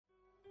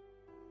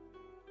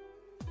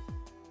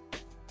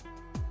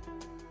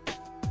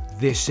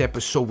This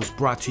episode was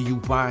brought to you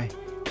by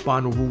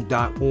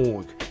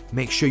Bonnaroo.org.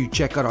 Make sure you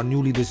check out our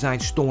newly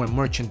designed store and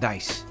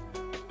merchandise.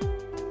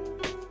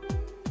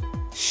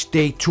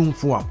 Stay tuned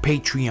for our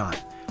Patreon,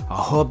 a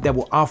hub that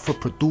will offer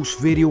produced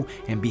video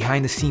and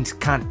behind-the-scenes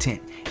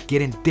content,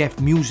 get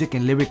in-depth music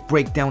and lyric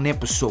breakdown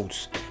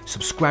episodes.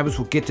 Subscribers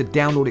will get to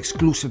download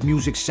exclusive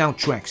music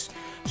soundtracks.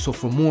 So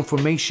for more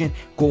information,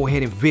 go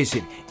ahead and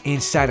visit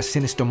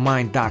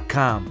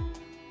InsideASinisterMind.com.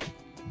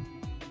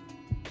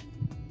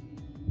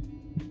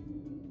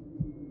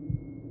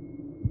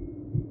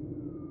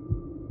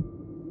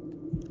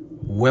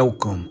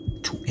 Welcome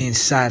to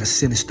Inside a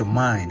Sinister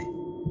Mind.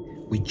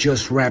 We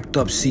just wrapped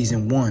up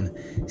Season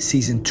 1,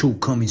 Season 2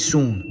 coming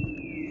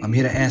soon. I'm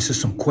here to answer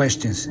some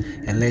questions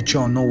and let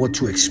y'all know what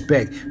to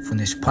expect from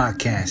this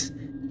podcast.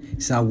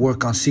 As I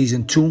work on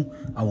Season 2,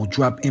 I will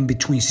drop in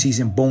between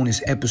season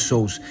bonus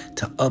episodes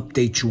to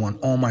update you on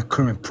all my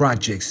current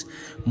projects.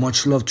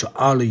 Much love to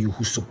all of you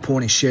who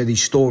support and share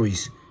these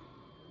stories.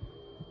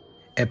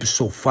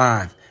 Episode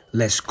 5,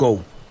 let's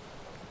go.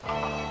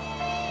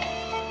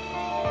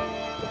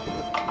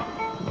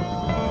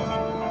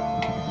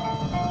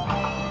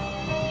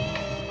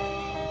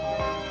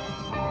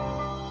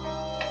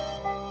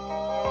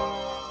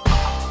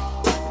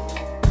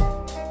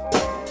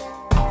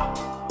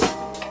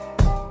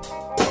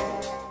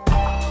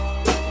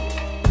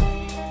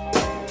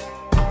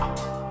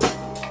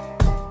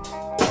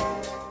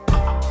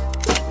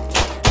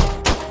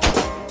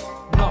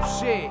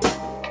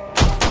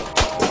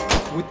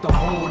 With the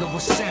hold of a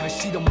savage,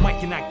 see the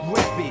mic and I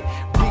grab it.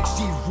 Big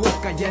C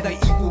rock, yeah, the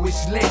ego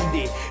is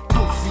landed.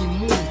 Goofy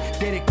move,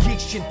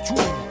 dedication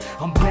too.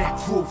 I'm back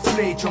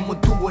full-fledged, I'ma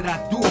do what I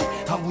do.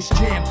 I was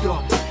jammed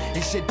up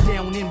and set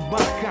down in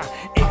Baca.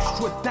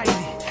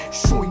 Extradited,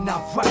 soy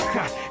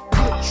navaja.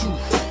 Cut you,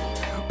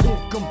 or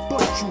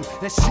combust you.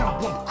 That's how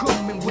I'm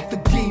coming with the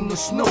game to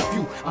snuff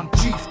you. I'm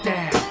chief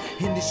down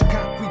in this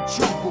concrete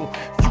jungle.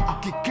 You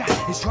can get got,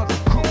 it's hard to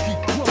cookie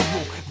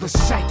crumble. The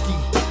psyche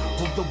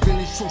of the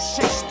villain so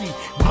sexy,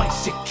 might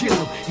say kill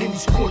him. In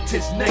these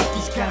Cortez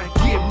Nikes, gotta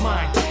get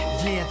mine.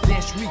 Yeah,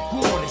 that's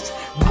regardless.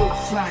 No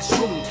fly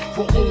zone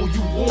for all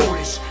you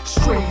orders.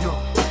 Straight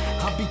up,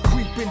 I be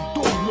creeping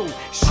dolo.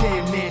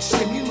 Share man,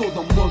 slim, you know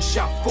the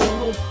mugshot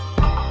photo.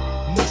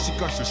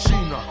 Música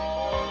asesina.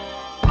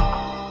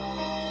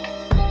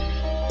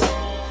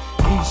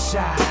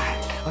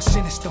 Inside a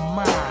sinister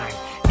mind.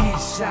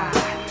 Inside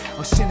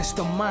a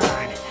sinister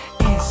mind.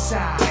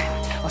 Inside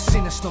a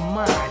sinister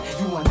mind.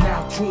 You are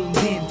now tuned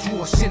in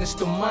to a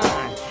sinister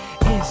mind.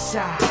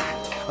 Inside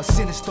a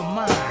sinister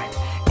mind.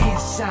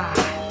 Inside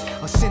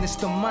a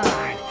sinister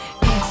mind.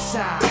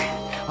 Inside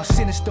a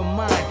sinister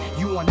mind.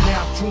 You are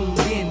now tuned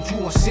in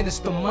to a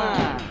sinister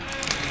mind.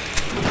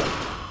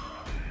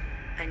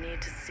 I need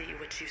to see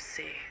what you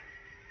see.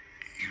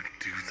 You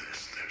do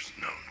this, there's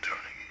no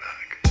turning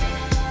back.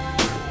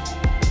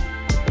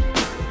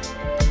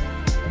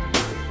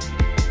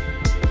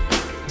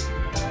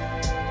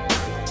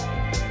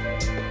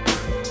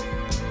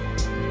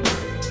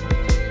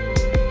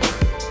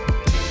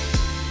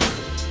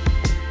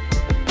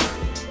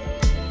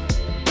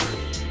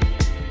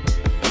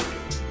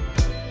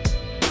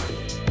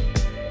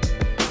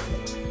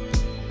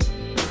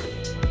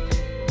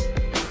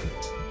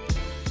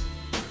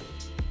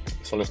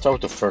 So let's start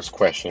with the first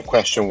question.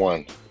 Question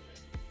 1.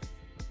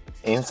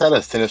 Inside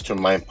a Sinister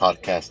Mind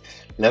podcast,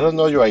 let us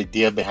know your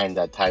idea behind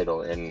that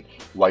title and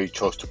why you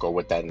chose to go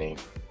with that name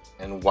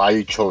and why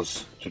you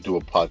chose to do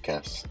a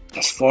podcast.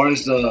 As far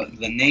as the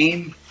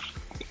name,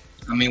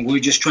 I mean, we're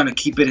just trying to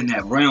keep it in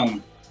that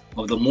realm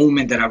of the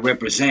movement that I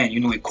represent. You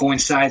know, it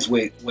coincides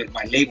with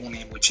my label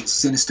name, which is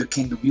Sinister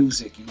Kingdom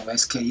Music, you know,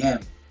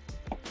 SKM.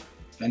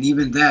 And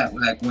even that,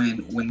 like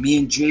when me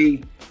and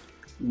Jay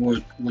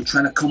were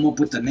trying to come up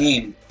with the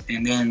name,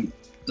 and then,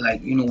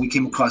 like, you know, we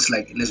came across,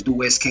 like, let's do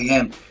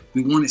SKM.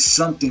 We wanted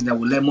something that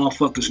would let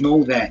motherfuckers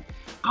know that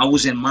I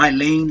was in my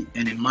lane,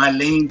 and in my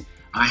lane,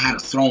 I had a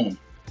throne.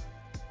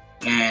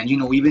 And, you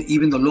know,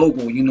 even the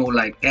logo, you know,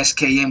 like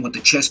SKM with the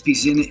chess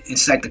piece in it,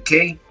 inside the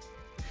K,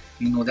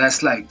 you know,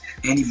 that's like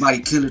anybody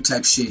killer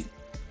type shit.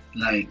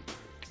 Like,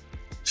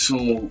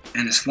 so,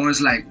 and as far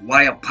as, like,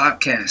 why a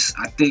podcast,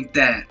 I think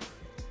that,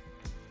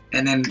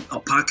 and then a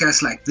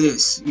podcast like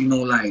this, you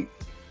know, like,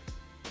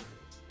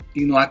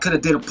 you know, I could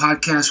have did a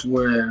podcast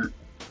where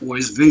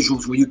it's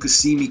visuals, where you could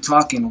see me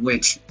talking,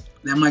 which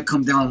that might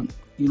come down,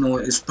 you know,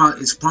 it's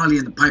probably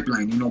in the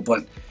pipeline, you know,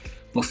 but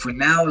for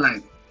now,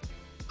 like,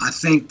 I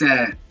think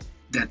that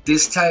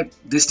this type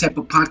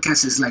of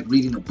podcast is like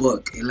reading a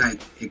book.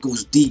 It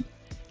goes deep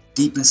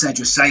inside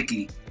your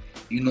psyche,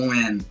 you know,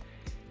 and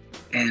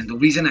the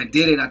reason I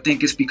did it, I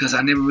think, is because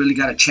I never really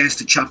got a chance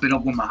to chop it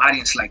up with my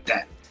audience like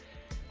that.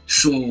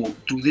 So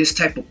through this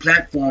type of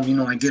platform, you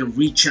know, I get to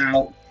reach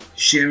out,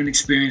 share an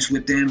experience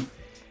with them.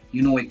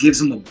 You know, it gives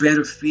them a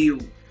better feel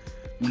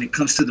when it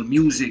comes to the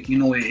music. You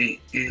know, it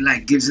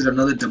like gives it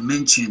another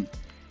dimension,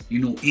 you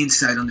know,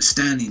 insight,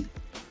 understanding.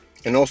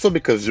 And also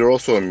because you're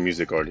also a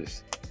music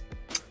artist.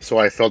 So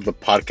I felt the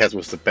podcast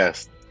was the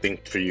best thing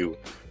for you.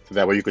 So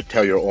that way you could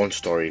tell your own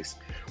stories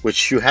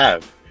which you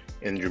have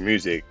in your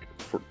music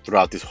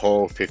throughout this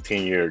whole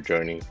 15-year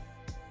journey.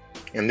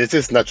 And this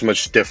is not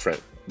much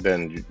different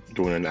than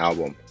doing an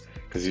album,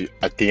 because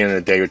at the end of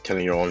the day, you're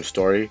telling your own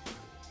story.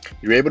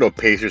 You're able to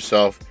pace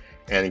yourself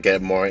and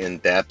get more in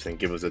depth and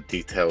give us the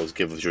details,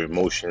 give us your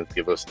emotions,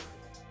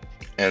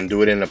 and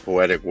do it in a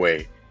poetic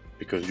way,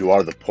 because you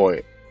are the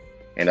poet.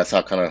 And that's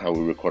how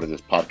we recorded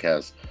this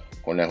podcast.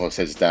 Conejo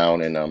sits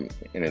down and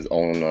in his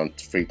own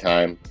free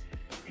time,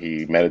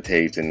 he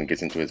meditates and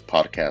gets into his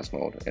podcast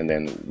mode, and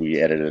then we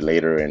edit it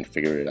later and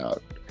figure it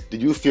out.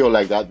 Did you feel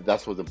like that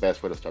was the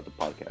best way to start the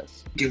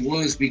podcast? It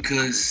was,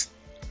 because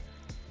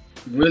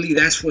really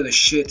that's where the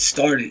shit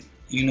started.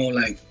 You know,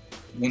 like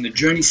when the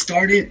journey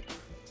started,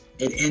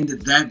 it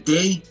ended that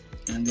day,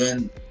 and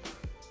then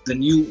the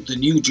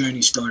new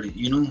journey started.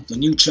 You know, the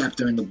new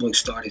chapter in the book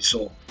started.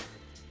 So,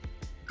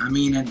 I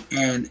mean,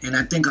 and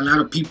I think a lot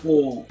of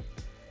people,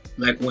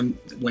 like when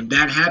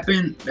that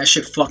happened, that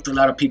shit fucked a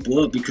lot of people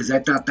up, because I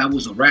thought that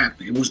was a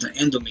wrap. It was the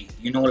end of me.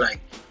 You know,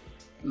 like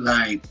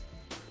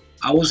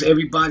I was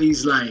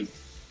everybody's like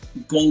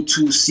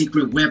go-to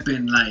secret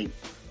weapon. Like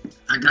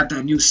I got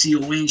that new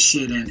CON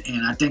shit,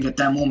 and I think at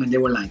that moment they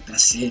were like,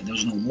 that's it,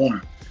 there's no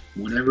more.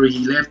 Whatever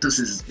he left us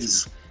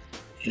is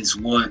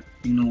what,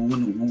 you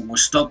know, we're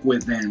stuck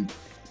with. And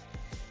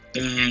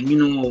you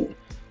know,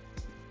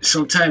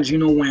 sometimes, you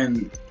know,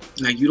 when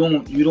like you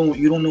don't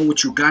know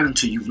what you got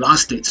until you've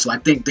lost it. So I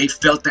think they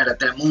felt that at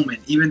that moment,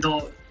 even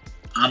though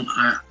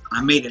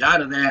I made it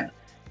out of that,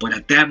 but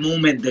at that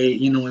moment they,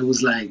 you know, it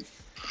was like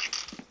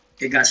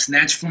it got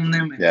snatched from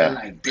them, and they're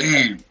like,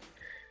 damn.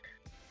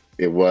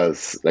 It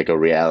was like a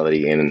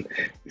reality, and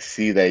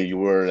see that you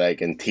were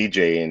like in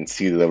TJ and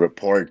see the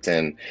reports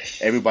and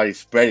everybody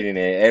spreading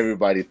it,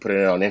 everybody putting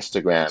it on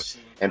Instagram.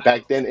 And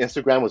back then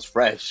Instagram was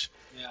fresh.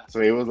 Yeah.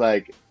 So it was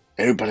like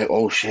everybody,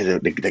 oh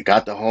shit, they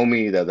got the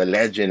homie, the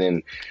legend,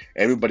 and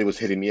everybody was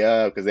hitting me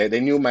up because they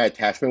knew my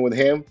attachment with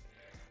him.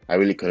 I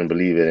really couldn't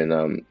believe it.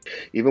 And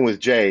even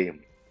with Jay,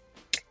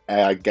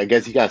 I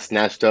guess he got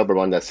snatched up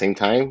around that same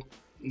time.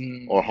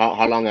 Or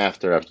how long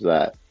after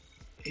that?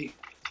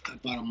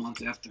 About a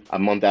month after. A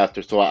month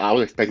after. So I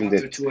was expecting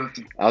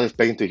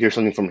to hear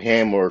something from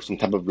him or some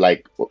type of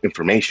like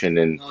information.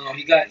 And no,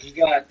 they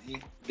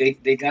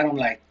got him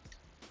like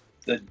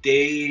the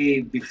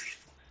day before.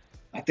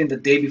 I think the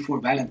day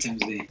before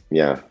Valentine's Day.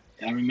 Yeah.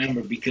 I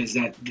remember, because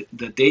that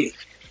the day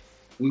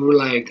we were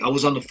like, I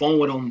was on the phone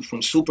with him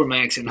from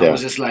Supermax, and I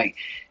was just like,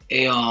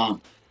 hey,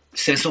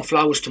 send some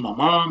flowers to my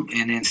mom,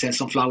 and then send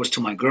some flowers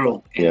to my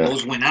girl, and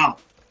those went out.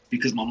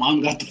 Because my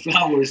mom got the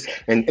flowers.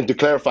 And to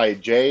clarify,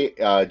 Jay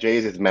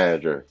is his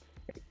manager.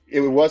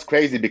 It was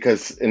crazy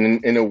because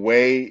in a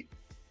way,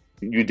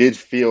 you did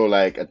feel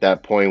like at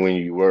that point when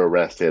you were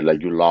arrested,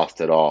 like you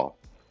lost it all.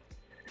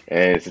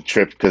 And it's a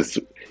trip because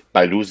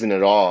by losing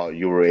it all,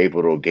 you were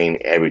able to gain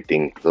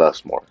everything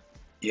plus more.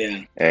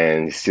 Yeah.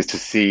 And it's just to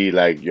see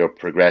like your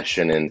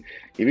progression and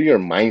even your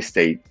mind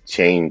state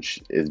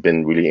change has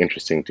been really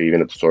interesting to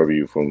even absorb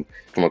you from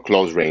a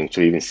close range,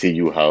 to even see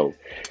you how.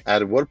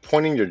 At what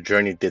point in your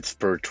journey did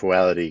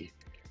spirituality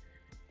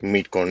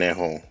meet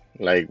Conejo?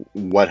 Like,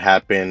 what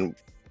happened?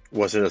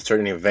 Was it a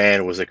certain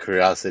event? Was it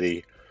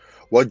curiosity?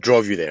 What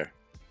drove you there,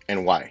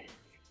 and why?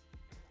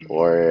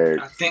 Or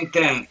I think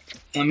that,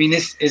 I mean,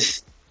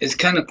 it's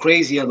kind of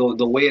crazy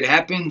the way it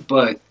happened,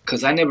 but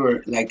because I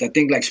never, like, I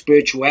think like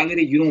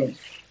spirituality, you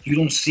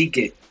don't seek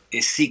it.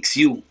 It seeks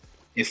you.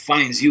 It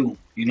finds you.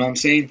 You know what I'm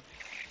saying?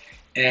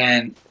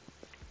 And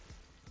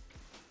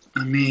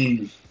I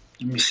mean,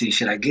 let me see.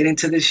 Should I get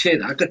into this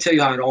shit? I could tell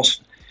you how it all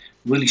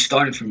really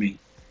started for me.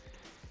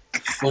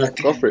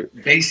 Go for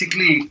it.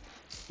 Basically,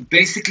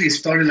 it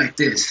started like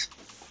this.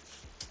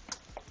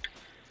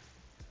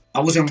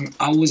 I was in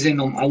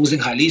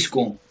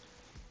Jalisco,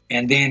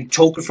 and then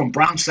Choker from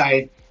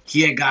Brownside,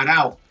 he had got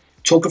out.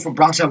 Choker from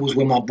Brownside was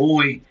with my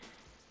boy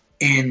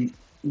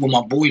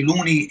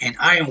Looney and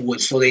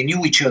Ironwood, so they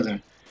knew each other.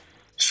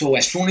 So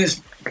as soon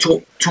as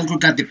Choker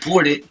got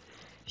deported,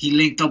 he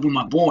linked up with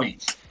my boy.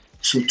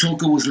 So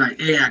Choker was like,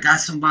 "Hey, I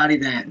got somebody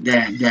that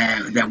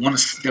wanna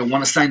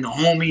sign the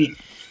homie.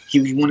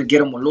 He wanna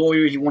get him a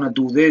lawyer. He wanna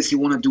do this. He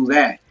wanna do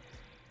that."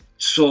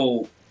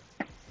 So,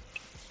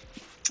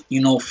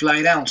 you know,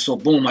 fly down. So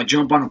boom, I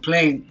jump on a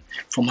plane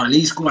from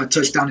Jalisco. I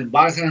touch down in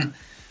Baja.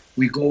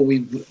 I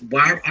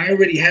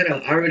already had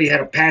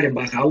a pad in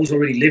Baja. I was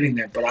already living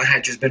there, but I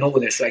had just been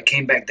over there, so I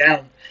came back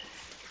down,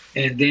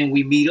 and then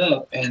we meet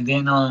up, and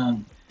then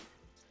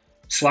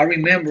so I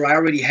remember I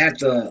already had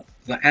the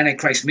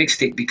Antichrist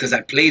mixtape because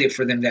I played it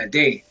for them that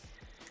day,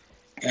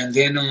 and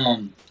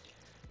then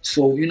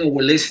so you know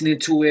we're listening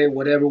to it,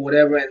 whatever,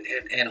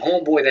 and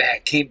homeboy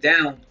that came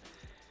down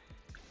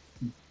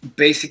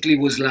basically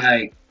was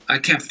like, I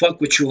can't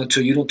fuck with you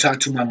until you don't talk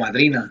to my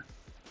madrina.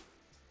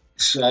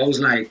 So I was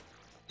like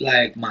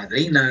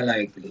madrina,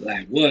 like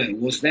what?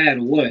 What's that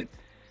or what?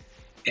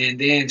 And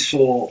then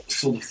so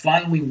the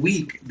following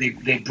week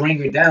they bring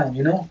her down,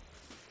 you know.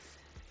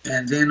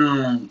 And then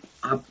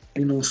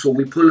so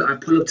I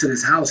pull up to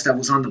this house that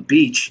was on the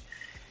beach,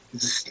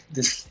 this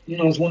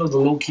it's one of the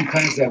low key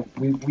paths that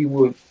we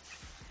would,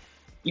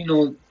 it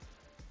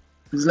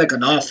was like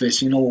an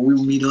office, where we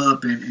would meet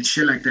up and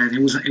shit like that.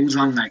 It was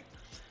on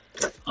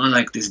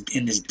like this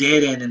in this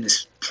dead end in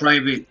this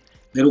private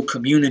little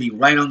community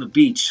right on the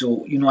beach.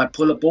 So I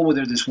pull up over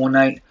there this one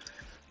night,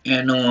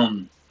 and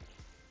I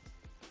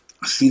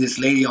see this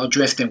lady all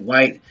dressed in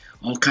white,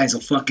 all kinds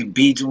of fucking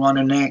beads around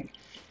her neck,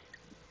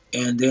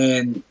 and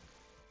then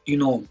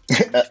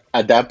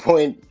At that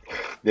point,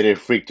 did it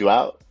freak you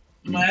out?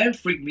 man, it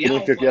freaked me Did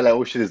out. it freak you out like,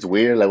 oh shit, it's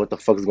weird? Like, what the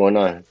fuck is going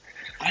on?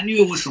 I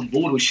knew it was some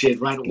voodoo shit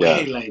right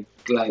away. Yeah.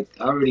 Like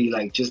already,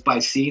 like just by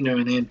seeing her,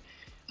 and then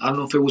I don't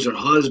know if it was her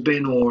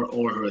husband or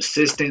her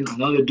assistant,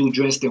 another dude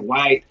dressed in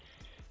white.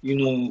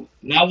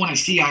 Now when I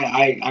see,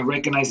 I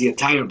recognize the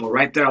attire, but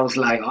right there I was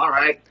like, all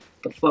right,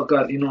 the fuck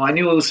up. I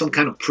knew it was some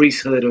kind of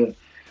priesthood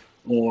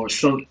or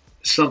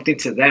something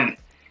to that.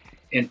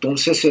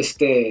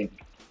 Entonces,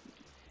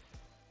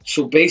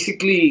 so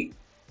basically,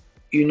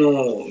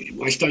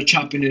 I start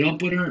chopping it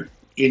up with her,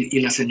 y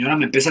la señora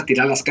me empieza a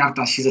tirar las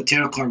cartas. She's a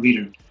tarot card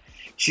reader.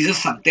 She's a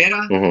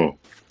santera, Mm-hmm.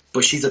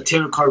 but she's a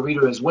tarot card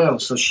reader as well.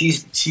 So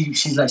she's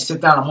like,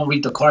 sit down, I'm gonna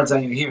read the cards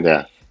on you here.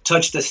 Yeah.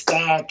 Touch the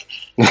stack.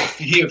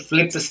 Here,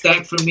 flip the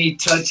stack for me,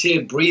 touch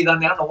it, breathe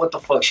on it. I don't know what the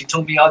fuck. She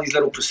told me all these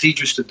little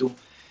procedures to do.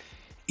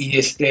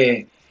 Y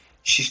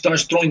she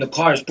starts throwing the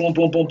cards. Boom,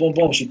 boom, boom, boom,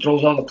 boom. She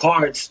throws all the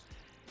cards.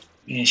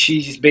 And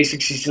she's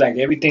like,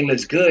 everything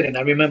looks good. And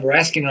I remember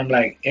asking her, I'm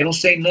like, it don't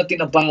say nothing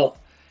about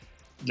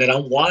that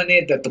I'm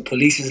wanted, that the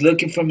police is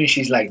looking for me.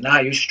 She's like, nah,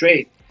 you're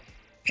straight.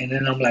 And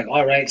then I'm like,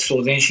 all right.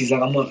 So then she's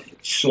like,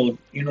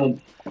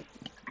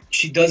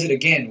 she does it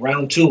again,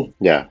 round 2.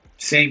 Yeah.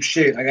 Same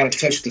shit. I gotta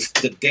touch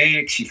the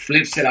deck. She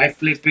flips it. I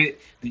flip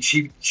it. And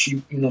she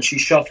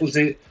shuffles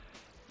it.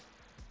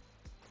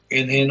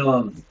 And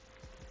then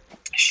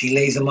she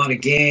lays them out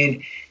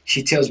again.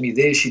 She tells me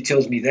this. She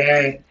tells me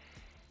that.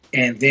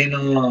 And then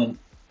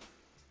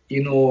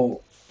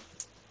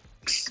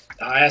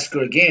I ask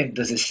her again,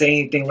 does it say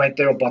anything right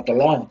there about the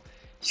law?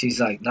 She's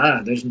like,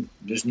 nah, there's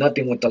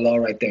nothing with the law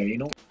right there.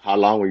 How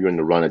long were you in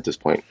the run at this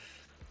point?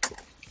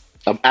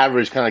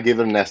 Average, kind of give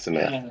it an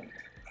estimate.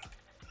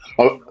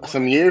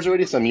 Some years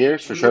already? Some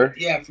years for sure?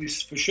 Yeah, for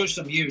sure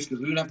some years,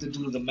 because we would have to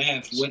do the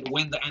math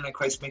when the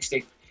Antichrist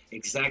mixtape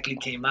exactly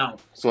came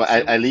out. So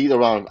at least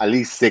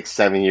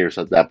 6-7 years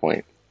at that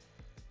point.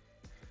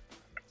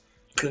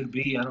 Could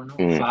be, I don't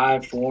know,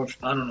 5, 4,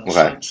 I don't know,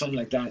 Okay. something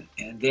like that.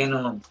 And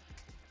then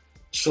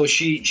so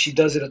she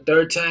does it a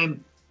third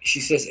time. She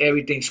says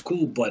everything's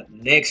cool, but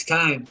next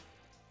time,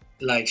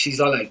 like, she's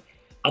all like,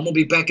 I'm gonna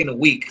be back in a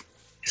week,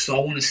 so I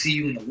want to see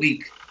you in a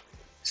week.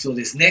 So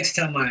this next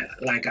time I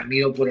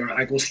meet up with her,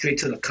 I go straight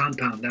to the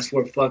compound. That's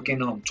where fucking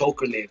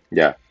Toker lived.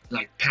 Yeah.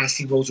 Like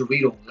passing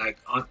Rosarito, like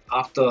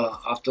off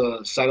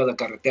the side of the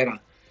carretera.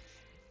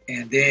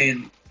 And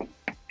then,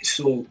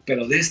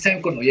 pero this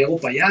time cuando llego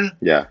para allá,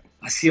 Yeah.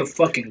 I see a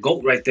fucking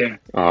goat right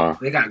there. Uh-huh.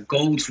 They got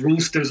goats,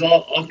 roosters,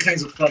 all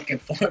kinds of fucking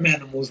farm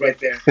animals right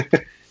there.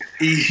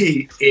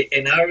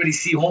 And I already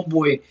see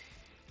homeboy.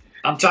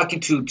 I'm talking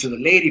to the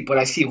lady, but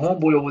I see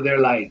homeboy over there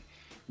like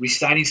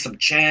reciting some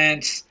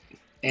chants,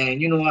 and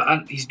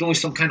he's doing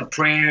some kind of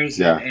prayers,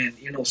 Yeah.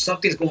 and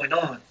something's going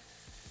on.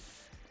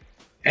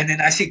 And then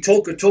I see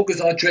Toker.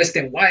 Toker's all dressed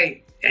in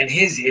white, and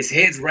his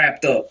head's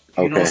wrapped up.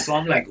 Okay. So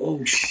I'm like,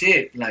 oh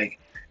shit, like.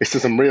 It's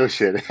just some real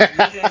shit.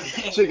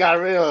 Shit got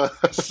real.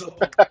 So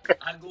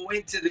I go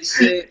into this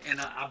shit,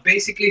 and I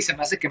basically se me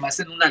hace que me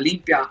hacen una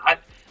limpia.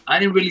 I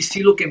didn't really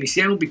see lo que me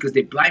hicieron because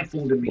they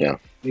blindfolded me.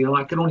 Yeah.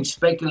 I can only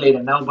speculate,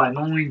 and now by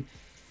knowing,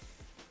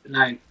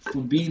 like,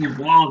 from being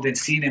involved and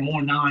seeing it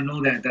more, now I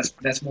know that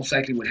that's most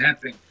likely what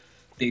happened.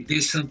 They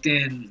did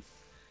something.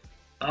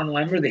 I don't know. I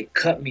remember they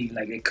cut me,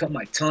 like they cut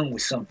my tongue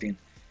with something,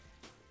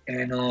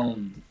 and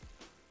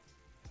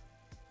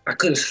I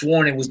could have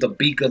sworn it was the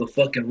beak of the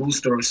fucking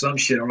rooster or some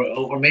shit,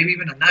 or maybe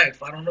even a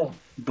knife. I don't know.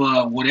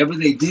 But whatever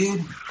they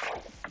did,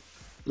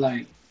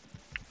 like,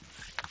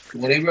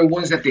 whatever it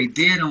was that they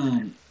did,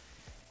 and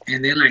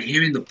then like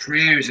hearing the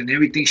prayers and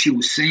everything she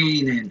was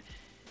saying,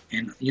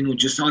 and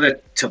just all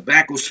that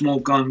tobacco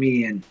smoke on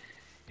me, and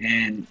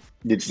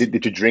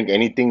Did you drink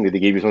anything? Did they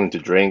give you something to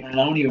drink? I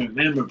don't even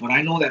remember. But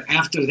I know that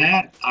after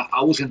that,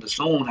 I was in the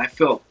zone. I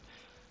felt.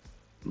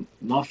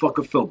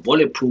 Motherfucker felt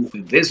bulletproof,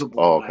 invisible.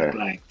 Oh, okay.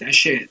 Like that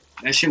shit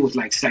was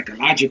like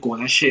psychological.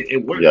 That shit,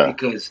 it worked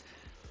because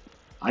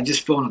I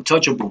just felt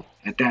untouchable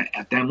at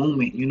that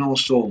moment,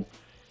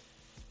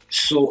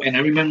 So, and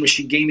I remember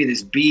she gave me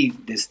this bead,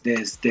 this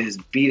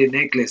beaded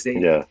necklace. They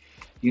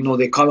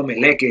call them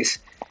eleques.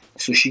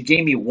 So she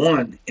gave me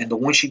one, and the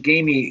one she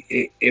gave me,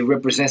 it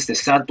represents the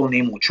santo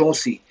named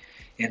Ochosi,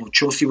 and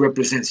Ochosi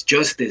represents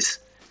justice.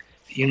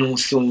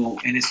 So,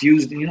 and it's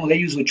used, they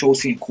use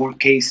Ochosi in court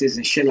cases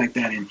and shit like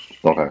that. And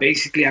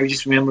basically, I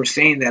just remember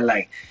saying that,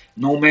 like,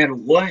 no matter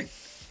what,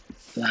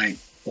 like,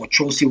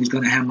 Ochosi was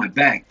going to have my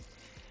back.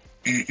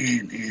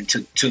 And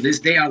to this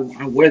day, I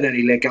wear that.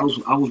 Like, I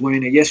was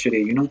wearing it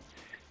yesterday,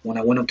 when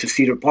I went up to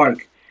Cedar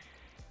Park.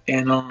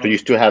 And So you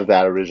still have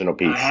that original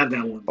piece? I have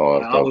that one. Oh,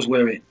 I always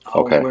wear it. I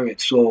always Okay. wear it.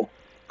 So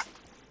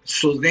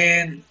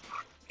then,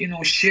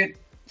 shit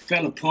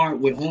fell apart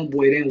with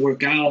Homeboy. It didn't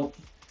work out.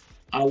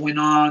 I went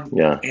on,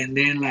 Yeah. and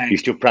then You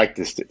still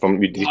practiced it?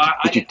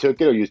 Did you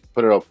took it, or you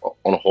put it up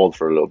on hold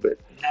for a little bit?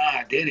 Nah,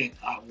 I didn't.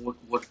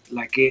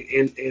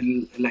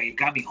 It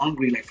got me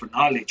hungry, like for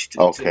knowledge,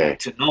 Okay.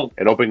 to know.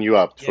 It opened you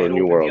up for a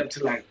new world. Me up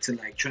to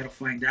try to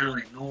find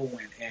out and know,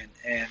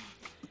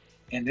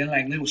 and then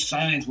like little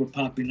signs were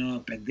popping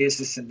up and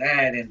this and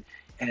that, and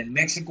in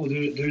Mexico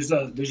there's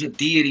a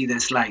deity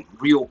that's like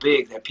real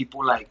big that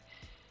people like,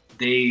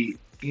 they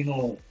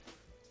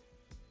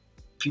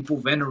people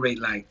venerate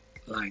like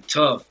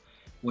tough,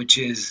 which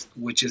is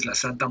La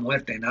Santa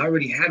Muerte, and I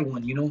already had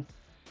one,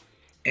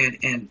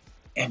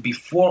 and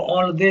before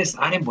all of this,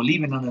 I didn't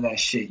believe in none of that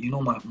shit.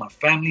 My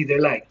family,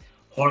 they're like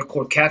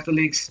hardcore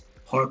Catholics,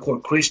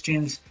 hardcore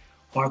Christians,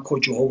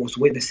 hardcore Jehovah's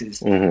Witnesses.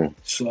 Mm-hmm.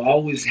 So I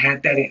always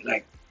had that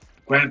like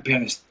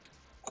grandparents,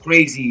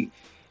 crazy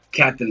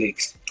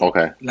Catholics.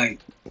 Okay. Like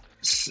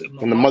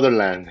in the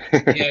motherland.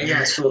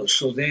 yeah.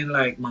 So then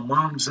like my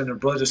moms and her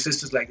brothers and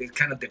sisters, like, they're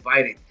kind of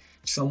divided.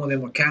 Some of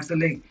them are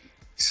Catholic,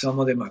 some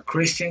of them are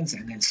Christians,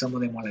 and then some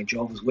of them are like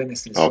Jehovah's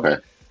Witnesses. Okay.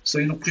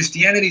 So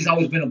Christianity's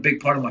always been a big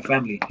part of my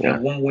family,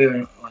 one way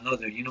or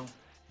another,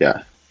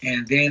 Yeah.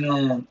 And then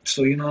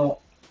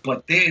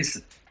but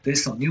there's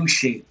some new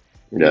shit,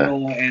 Yeah.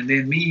 And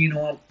then me,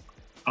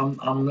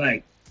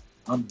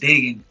 I'm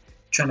digging,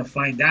 trying to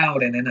find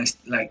out, and then I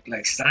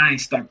like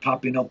signs start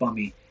popping up on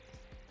me,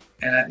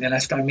 and then I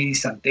start meeting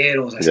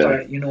santeros. I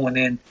start, and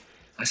then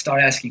I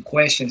start asking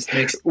questions.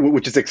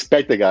 Which is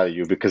expected out of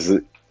you, because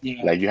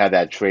like you have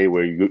that trait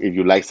where if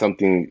you like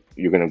something,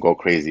 you're gonna go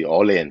crazy,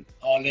 all in.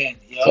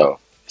 Yeah.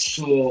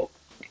 So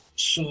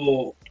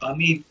I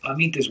meet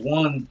this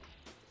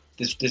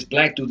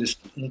black dude, this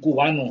un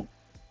cubano,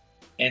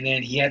 and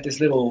then he had this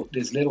little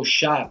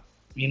shop,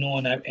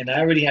 and I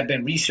already have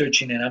been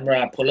researching, and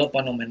I pull up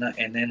on him,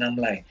 and then I'm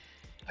like,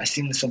 I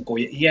seen some collar.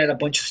 He had a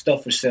bunch of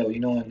stuff for sale,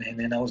 and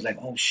then I was like,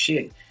 oh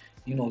shit,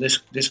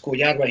 this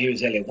collar right here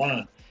is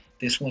Eleguan,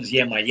 this one's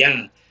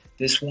Yemaya,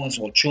 this one's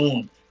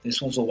Ochun,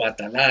 this one's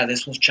Obatala,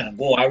 this one's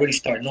Chango. I already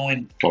start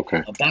knowing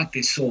about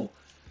this.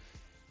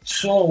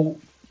 So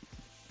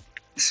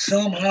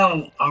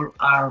somehow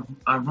I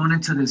run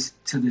into this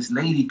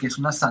lady que es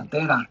una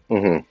santera,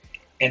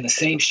 and the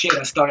same shit.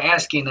 I start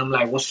asking. I'm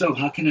like, "What's up?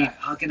 How can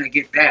I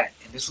get that?"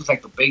 And this was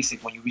like the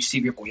basic when you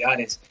receive your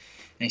collares.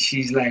 And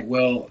she's like,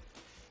 "Well,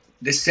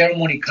 this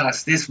ceremony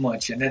costs this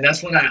much." And then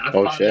that's when I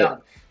found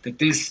out that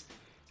this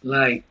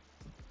like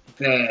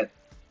that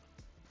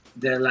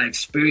like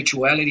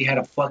spirituality had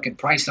a fucking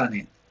price on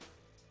it.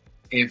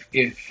 If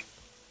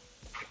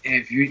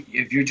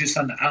you're just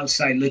on the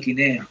outside looking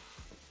in,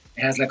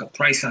 it has like a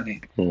price on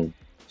it.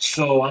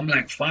 So I'm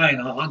like,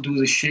 fine, I'll do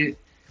this shit.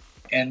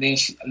 And then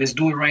let's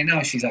do it right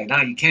now. She's like,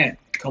 nah, you can't.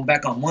 Come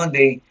back on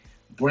Monday,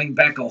 bring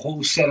back a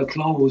whole set of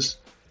clothes,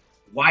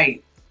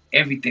 white,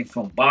 everything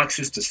from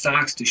boxers to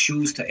socks to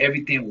shoes to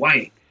everything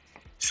white.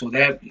 So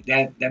that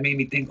made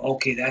me think,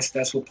 okay,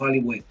 that's what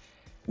probably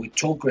what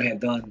Choker had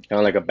done. Kind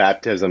of like a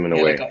baptism in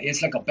a way.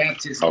 It's like a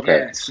baptism.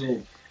 Okay. Yeah.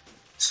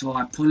 So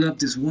I pull up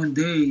this one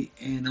day,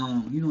 and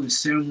the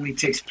ceremony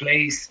takes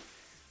place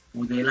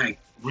where they like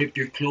rip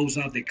your clothes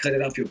off, they cut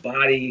it off your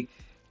body.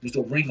 There's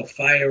a ring of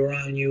fire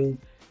around you.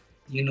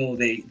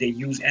 They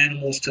use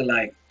animals to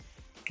like,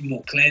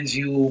 cleanse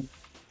you.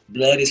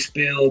 Blood is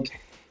spilled,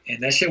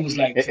 and that shit was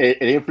like. It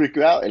didn't freak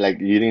you out? Like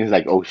you didn't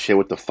like, oh shit,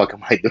 what the fuck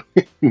am I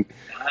doing?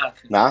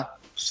 Nah.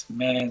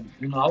 Man,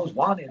 I was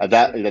wanted. At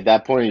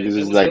that point, you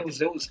just like.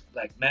 There was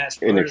like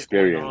mass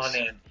inexperience.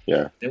 Going on,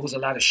 and there was a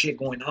lot of shit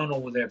going on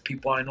over there.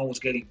 People I know was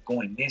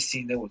going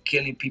missing. They were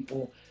killing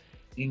people.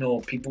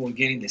 People were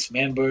getting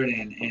dismembered,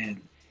 and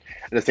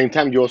at the same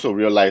time, you also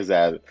realize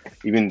that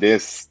even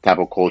this type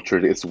of culture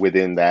is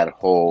within that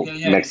whole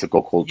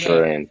Mexico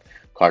culture and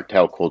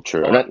cartel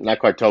culture. Not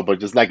cartel, but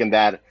just like in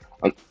that.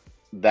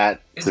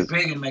 It's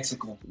big in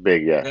Mexico.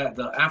 Big, yeah.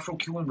 The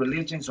Afro-Cuban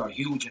religions are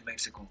huge in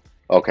Mexico.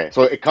 Okay,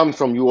 so it comes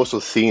from you also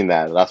seeing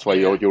that. That's why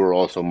you were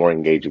also more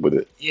engaged with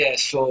it. Yeah,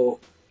 so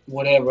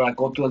whatever. I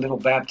go through a little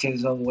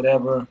baptism,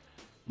 whatever.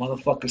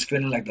 Motherfuckers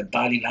feeling like the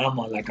Dalai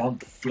Lama, like I'm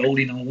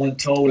floating on one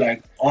toe,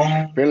 like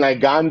feeling like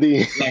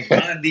Gandhi. Like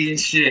Gandhi and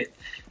shit.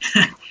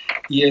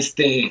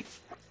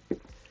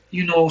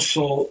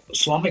 So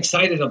I'm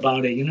excited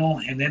about it,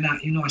 and then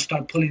I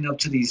start pulling up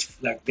to these,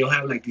 like they'll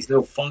have like these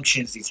little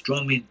functions, these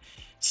drumming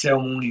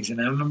ceremonies,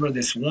 and I remember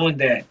this one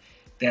that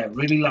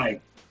really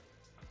like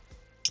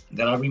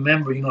that I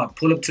remember, I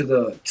pull up to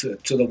the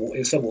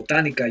it's a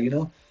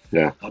botanica,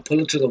 Yeah. I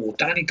pull up to the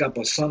botanica,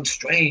 but some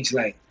strange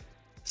like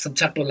some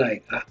type of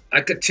like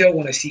I could tell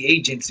when I see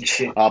agents and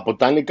shit.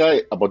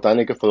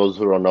 Botanica for those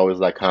who don't know is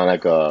like kind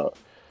of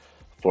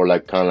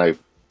like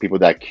people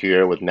that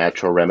cure with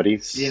natural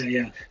remedies.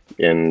 Yeah.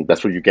 And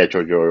that's where you get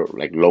your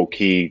like low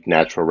key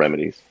natural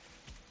remedies.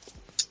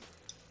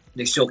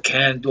 They sell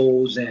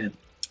candles and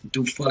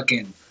do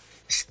fucking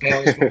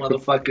spells for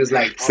motherfuckers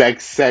like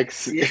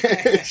sex, Yeah.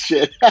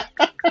 shit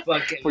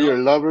fucking for your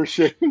lover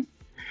shit.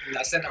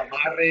 las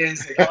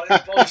enamarres and all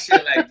this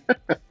bullshit. Like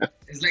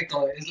it's like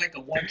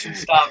a 1-2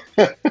 stop.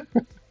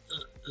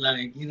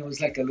 Like, you know,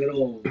 it's like a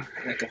little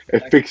like a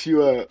It fix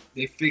you up.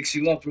 they fix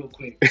you up real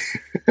quick.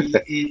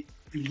 y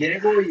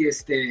llego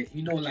y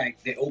you know,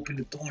 like they open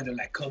the door and they're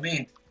like, come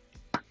in.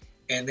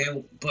 And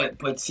then,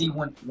 but see,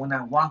 when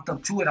I walked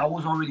up to it, I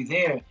was already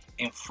there.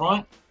 In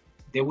front,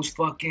 there was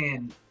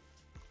fucking,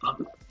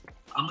 I'm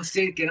gonna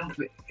say que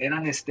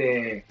eran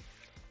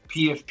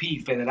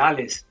PFP,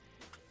 federales,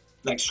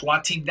 like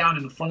SWAT team down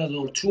in the front of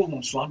the two of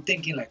them. So I'm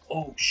thinking like,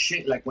 oh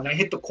shit, like when I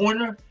hit the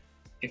corner,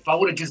 if I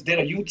would have just did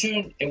a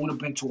U-turn, it would have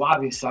been too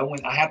obvious. So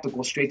I had to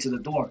go straight to the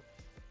door.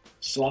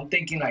 So I'm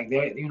thinking like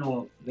they're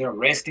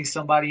arresting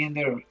somebody in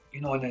there,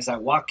 you know, and as I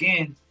walk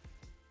in,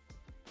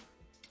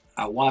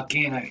 I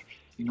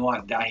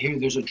hear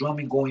there's a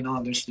drumming going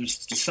on. There's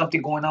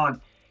something going on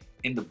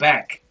in the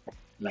back,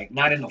 like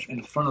not in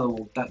the front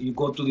of the. You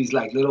go through these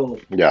like little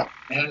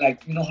and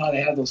like you know how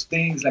they have those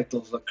things like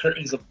those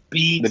curtains of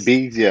beads. The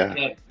beads,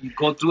 yeah. You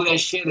go through that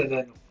shit and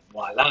then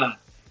voila.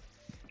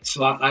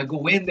 So I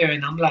go in there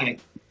and I'm like,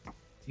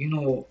 you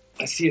know,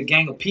 I see a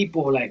gang of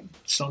people, like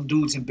some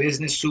dudes in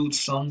business suits,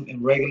 some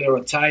in regular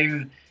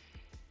attire.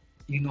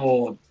 You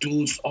know,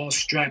 dudes all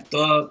strapped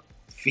up,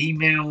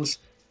 females.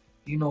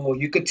 You know,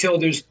 you could tell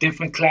there's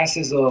different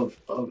classes of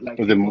like.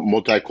 Was it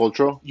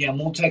multicultural? Yeah,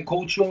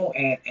 multicultural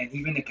and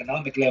even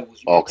economic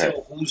levels. You can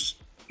tell who's,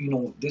 you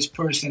know, this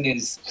person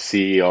is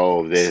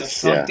CEO of this,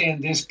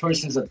 something. This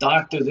person's a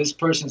doctor. This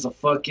person's a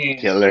fucking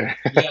killer.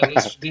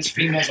 this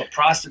female's a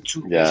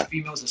prostitute. Yeah. This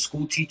female's a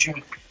school teacher.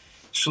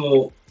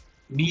 So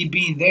me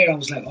being there, I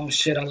was like, oh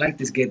shit, I like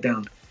this get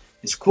down.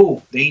 It's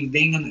cool. They ain't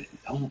gonna,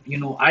 you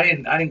know, I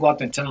didn't go out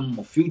there and tell them I'm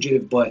a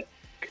fugitive, but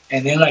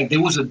and then like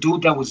there was a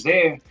dude that was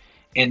there.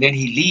 And then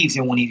he leaves,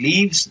 and when he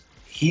leaves,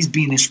 he's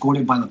being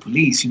escorted by the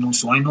police, you know.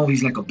 So I know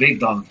he's like a big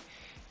dog,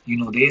 you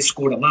know. They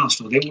escort him out,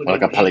 so they were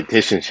like a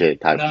politician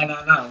shit type.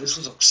 No. This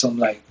was some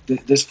like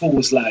this fool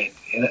was like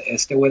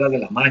este era de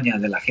la maña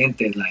de la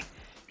gente, like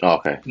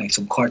like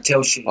some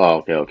cartel shit.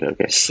 Oh,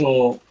 okay.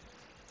 So,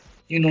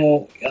 you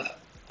know,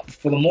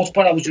 for the most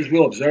part, I was just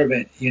real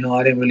observant. You know,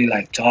 I didn't really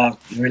like talk,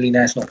 really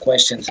ask no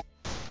questions.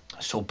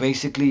 So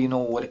basically, you know,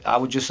 what I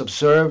would just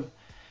observe.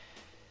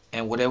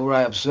 And whatever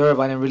I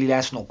observed, I didn't really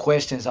ask no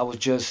questions. I would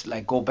just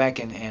like go back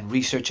and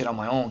research it on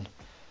my own.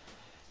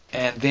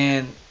 And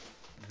then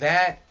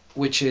that,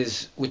 which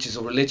is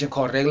a religion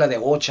called Regla de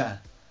Ocha,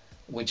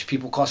 which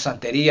people call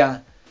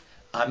Santeria,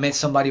 I met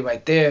somebody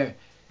right there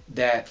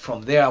that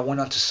from there I went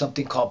on to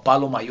something called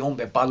Palo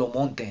Mayombe, Palo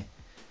Monte.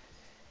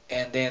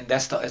 And then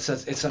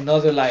it's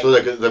another like... So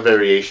like the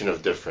variation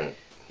of different...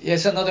 Yeah,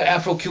 it's another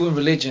Afro-Cuban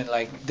religion.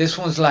 Like this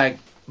one's like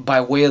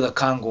by way of the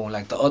Congo,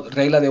 like the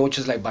Regla de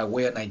Ocho is like by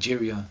way of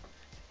Nigeria,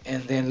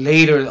 and then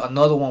later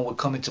another one would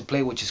come into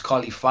play, which is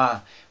called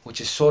Ifa, which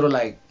is sort of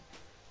like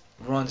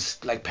runs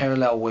like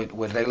parallel with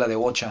Regla de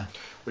Ocho.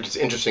 Which is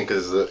interesting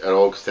because it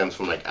all stems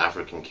from like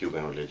African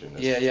Cuban religion.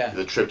 Yeah.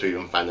 The trip to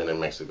even find it in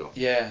Mexico.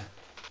 Yeah.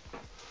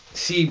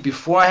 See,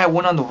 before I had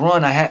went on the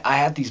run, I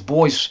had these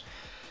boys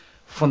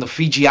from the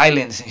Fiji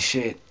Islands and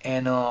shit,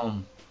 and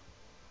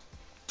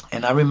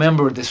I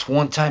remember this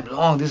one time,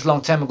 long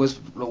time ago,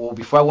 well,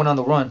 before I went on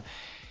the run,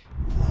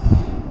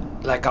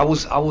 like I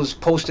was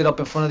posted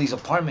up in front of these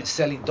apartments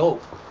selling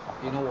dope,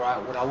 you know, where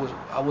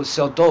I would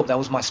sell dope. That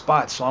was my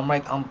spot. So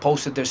I'm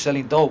posted there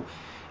selling dope,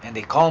 and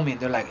they call me and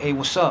they're like, hey,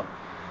 what's up?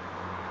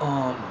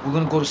 We're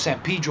gonna go to San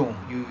Pedro.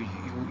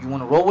 You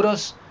wanna roll with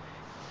us?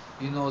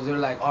 You know, they're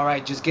like, all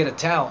right, just get a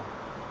towel.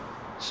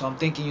 So I'm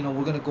thinking, you know,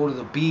 we're gonna go to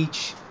the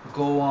beach,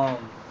 go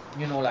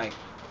you know, like,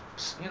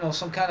 you know,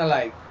 some kind of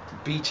like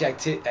beach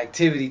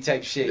activity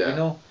type shit, you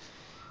know.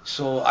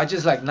 So I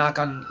just like knock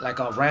on like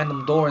a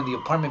random door in the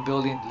apartment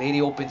building. Lady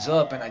opens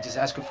up and I just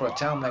ask her for a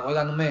towel. I'm like,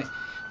 oiga,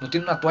 no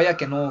tiene una toalla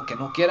que no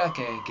quiera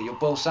que yo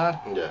pueda usar.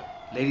 Yeah.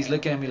 Lady's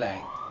looking at me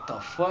like, the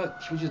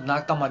fuck? She just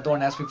knocked on my door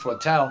and asked me for a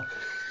towel.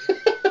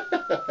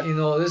 You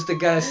know, this the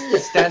guy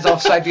stands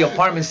outside the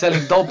apartment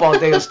selling dope all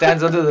day, or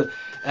stands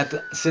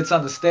sits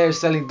on the stairs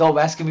selling dope,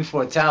 asking me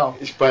for a towel.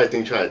 She's probably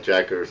thinking trying to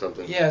jack her or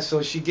something. Yeah,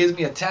 so she gives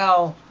me a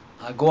towel.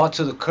 I go out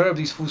to the curb.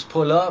 These fools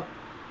pull up,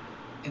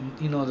 and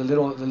you know the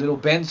little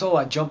benzo.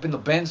 I jump in the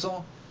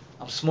benzo.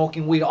 I'm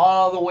smoking weed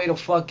all the way to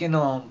fucking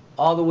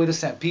all the way to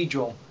San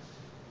Pedro.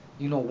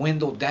 You know,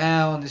 window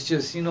down. It's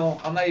just, you know,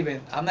 I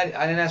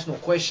didn't ask no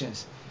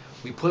questions.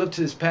 We pull up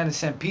to this pad in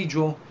San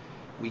Pedro.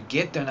 We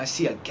get there and I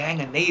see a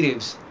gang of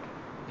natives.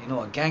 You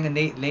know, a gang of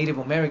Native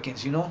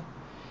Americans. You know,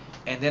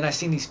 and then I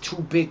seen these two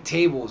big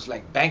tables,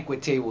 like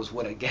banquet tables,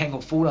 with a gang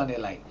of food on it,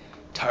 like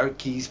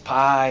turkeys,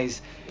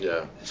 pies,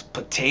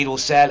 potato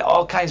salad,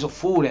 all kinds of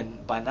food.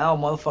 And by now,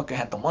 motherfucker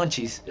had the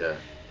munchies. Yeah.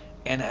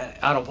 And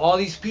out of all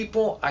these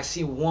people, I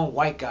see one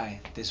white guy.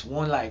 This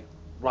one like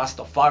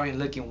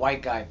Rastafarian-looking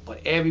white guy, but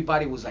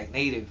everybody was like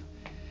native.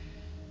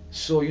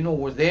 So you know,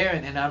 we're there,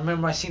 and I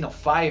remember I seen a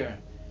fire,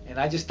 and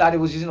I just thought it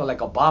was, you know,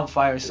 like a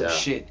bonfire or some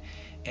shit.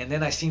 And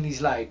then I seen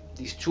these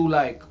two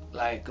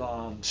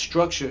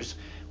structures,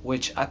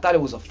 which I thought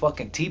it was a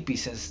fucking teepee,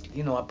 since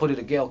I put it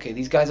together. Okay,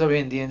 these guys are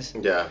Indians.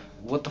 Yeah.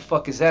 What the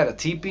fuck is that? A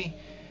teepee?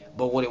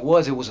 But what it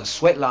was a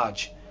sweat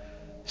lodge.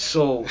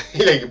 So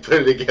yeah, you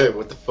put it together.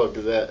 What the fuck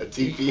is that? A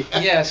teepee?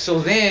 yeah. So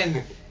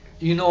then,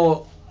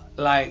 my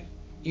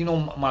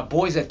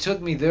boys that took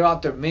me, they're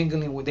out there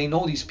mingling with. They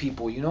know these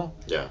people,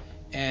 Yeah.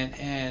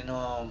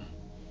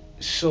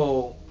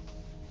 So,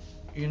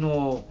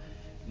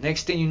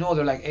 next thing you know,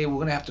 they're like, hey, we're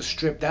gonna have to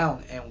strip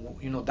down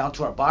and down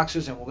to our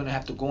boxers, and we're gonna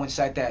have to go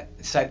inside the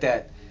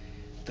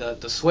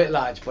sweat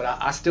lodge. But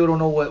I still don't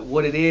know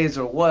what it is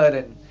or what.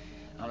 And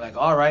I'm like,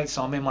 all right.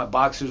 So I'm in my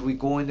boxers. We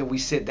go in there. We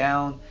sit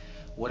down.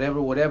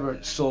 Whatever.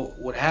 So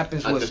what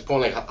happens at was, this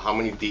point, like, how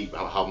many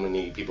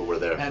people were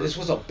there? man, this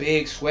was a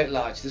big sweat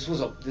lodge. This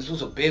was a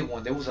big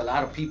one. There was a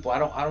lot of people. I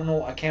don't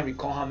know. I can't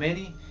recall how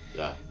many.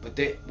 Yeah. But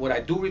what I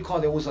do recall,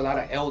 there was a lot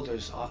of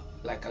elders,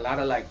 like a lot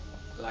of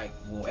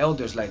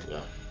elders, like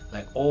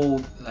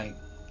old, like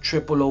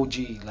triple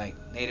OG, like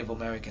Native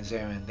Americans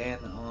there. And then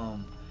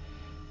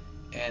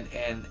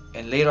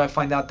and later I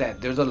find out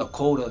that there's a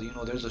Lakota,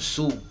 there's a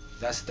Sioux.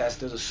 There's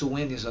a Sioux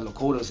Indians, the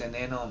Lakotas. And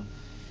then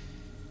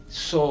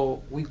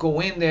so we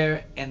go in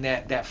there, and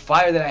that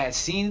fire that I had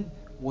seen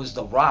was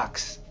the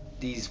rocks,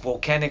 these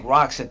volcanic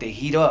rocks that they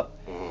heat up,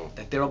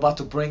 that they're about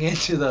to bring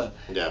into the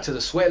to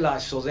the sweat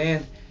lodge. So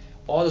then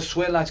all the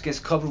sweat lodge gets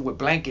covered with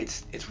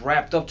blankets. It's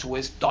wrapped up to where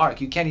it's dark.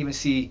 You can't even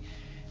see,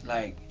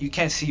 you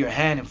can't see your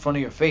hand in front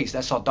of your face.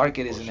 That's how dark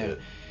it is in there.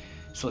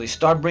 So they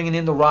start bringing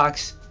in the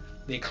rocks.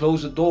 They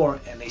close the door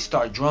and they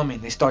start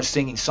drumming. They start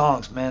singing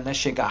songs. Man, that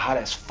shit got hot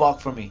as fuck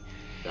for me.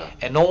 Yeah.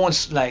 And no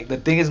one's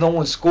the thing is, no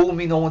one schooled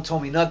me. No one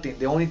told me nothing.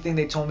 The only thing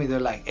they told me,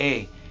 they're like,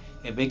 hey,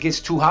 if it gets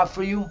too hot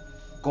for you,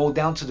 go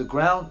down to the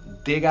ground,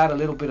 dig out a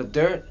little bit of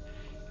dirt,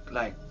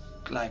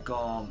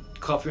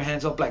 cuff your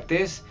hands up like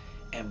this,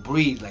 and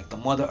breathe. Like the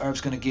Mother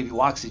Earth's gonna give you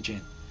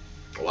oxygen.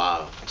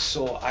 Wow.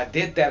 So I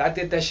did that. I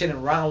did that shit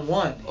in round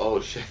 1.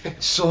 Oh shit.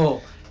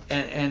 So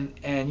and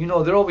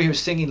they're over here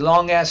singing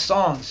long ass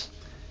songs.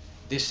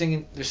 They're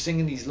singing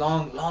these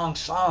long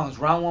songs.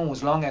 Round 1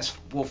 was long as,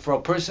 well, for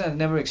a person that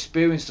never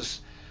experienced a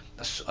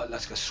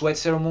sweat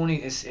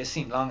ceremony, it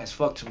seemed long as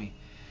fuck to me.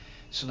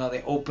 So now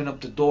they open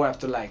up the door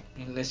after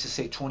let's just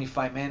say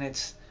 25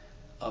 minutes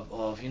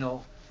of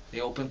they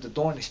open up the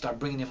door and they start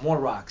bringing in more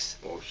rocks.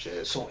 Oh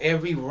shit. So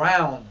every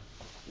round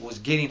was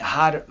getting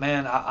hotter,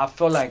 man. I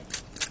felt like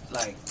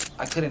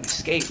I couldn't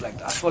escape.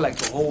 I felt like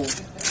the whole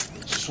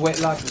sweat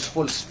lodge was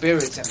full of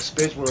spirits, and the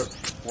spirits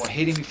were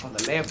hitting me from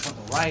the left, from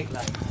the right,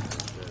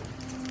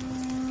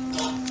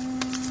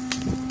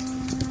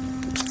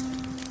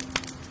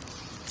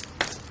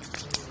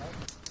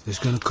 There's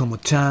gonna come a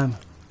time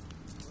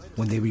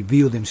when they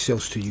reveal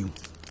themselves to you.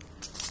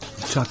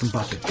 I'm talking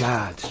about the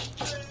gods,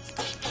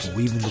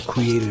 or even the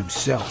Creator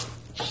himself.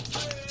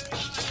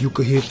 You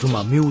could hear through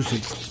my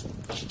music.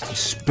 It's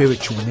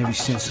spiritual in every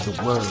sense of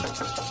the word.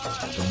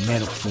 The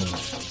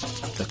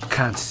metaphors, the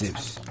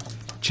concepts,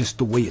 just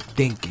the way you're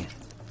thinking.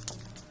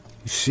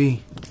 You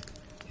see,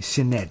 it's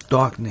in that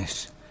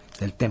darkness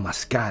del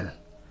Temazcal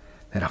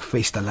that I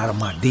faced a lot of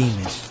my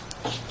demons.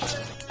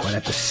 But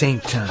at the same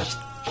time,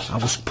 I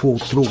was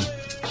pulled through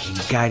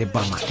and guided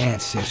by my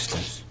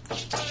ancestors.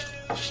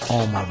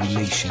 All my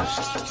relations,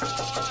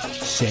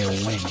 Sarah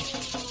Winnie.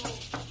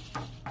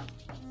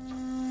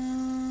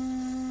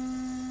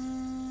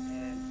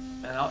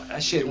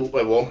 That shit.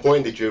 At one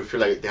point, did you feel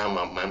like, damn,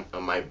 I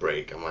might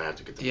break? I might have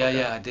to get the fuck out?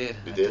 Yeah, I did.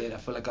 I did. I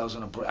felt like I was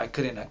on a break. I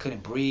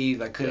couldn't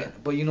breathe. I couldn't.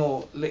 Yeah. But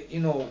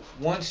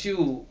once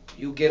you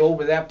get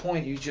over that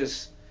point, you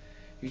just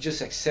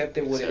accept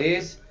it what it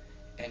is,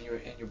 and your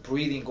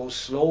breathing goes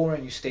slower,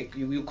 and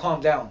you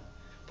calm down.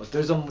 But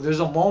there's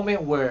a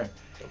moment where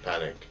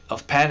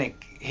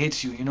panic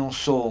hits you.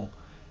 So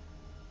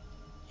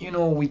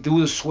we do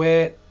the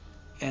sweat.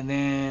 And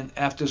then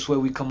after sweat,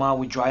 we come out,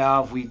 we dry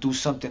off, we do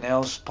something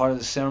else, part of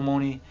the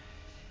ceremony,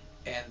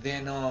 and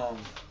then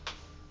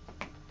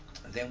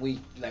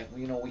we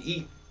we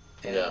eat,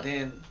 and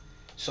then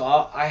so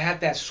I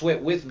had that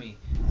sweat with me.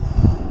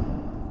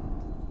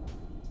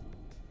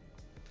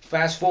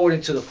 Fast forward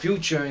into the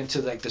future, into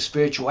the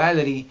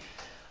spirituality,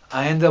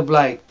 I end up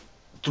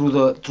through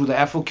the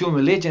Afro-Cuban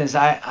religions,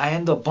 I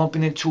end up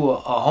bumping into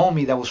a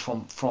homie that was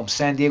from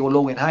San Diego,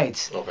 Logan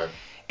Heights. Okay.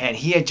 And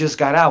he had just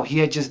got out. He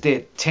had just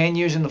did 10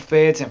 years in the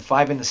feds and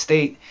 5 in the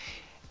state.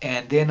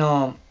 And then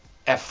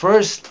at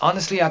first,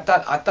 honestly, I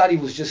thought he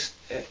was just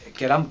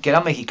que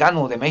era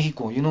mexicano de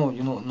Mexico.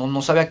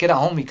 No sabía que era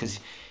homie because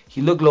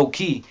he looked low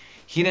key.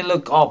 He didn't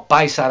look all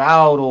paisar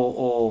out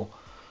or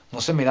no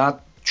se miraba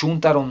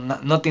chuntar or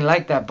nothing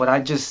like that. But I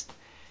just,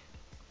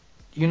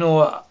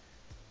 I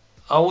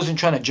wasn't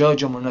trying to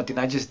judge him or nothing.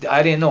 I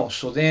didn't know.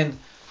 So then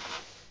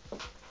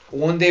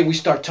one day we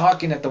start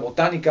talking at the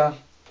Botanica.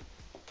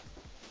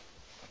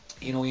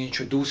 He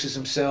introduces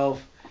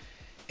himself,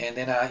 and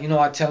then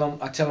I tell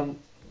him,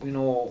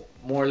 more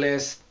or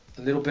less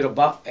a little bit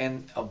about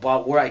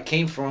where I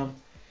came from,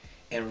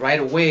 and right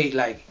away,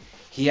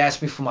 he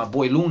asked me for my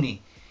boy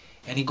Looney,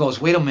 and he goes,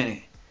 wait a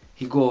minute,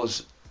 he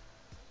goes,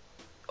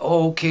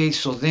 oh, okay,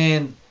 so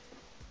then,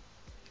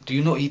 do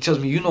you know, he tells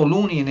me, you know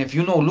Looney, and if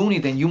you know Looney,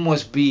 then you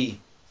must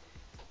be,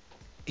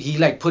 he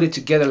like put it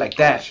together like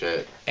that. Oh,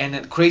 shit. And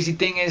the crazy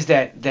thing is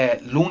that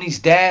Looney's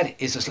dad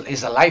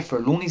is a lifer.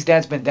 Looney's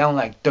dad's been down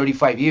like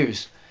 35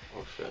 years.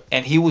 Oh, shit.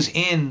 And he was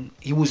in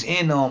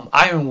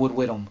Ironwood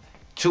with him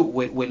too,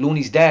 with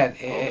Looney's dad.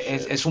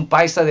 Es un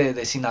paisa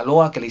de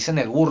Sinaloa que le dicen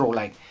el burro,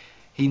 like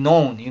he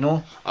known, you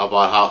know.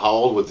 About how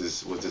old was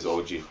this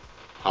OG?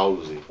 How old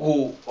was he?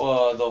 Oh,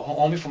 the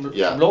homie from Logan.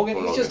 From He's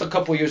Logan. just a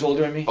couple years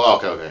older than me.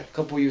 Oh, okay. A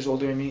couple years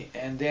older than me.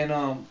 And then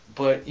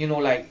but you know,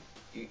 like,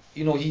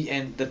 you know,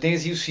 and the thing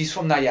is he's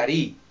from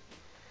Nayarit.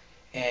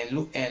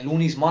 And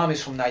Looney's mom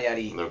is from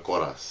Nayarit. They're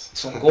Coras.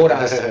 Son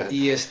Coras.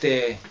 Y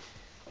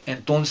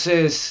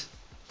entonces,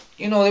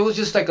 you know, it was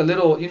just like a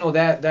little, you know,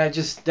 that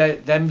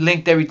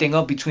linked everything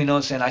up between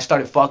us, and I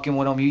started fucking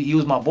with him. He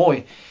was my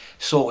boy.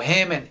 So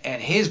him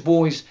and his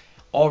boys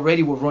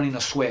already were running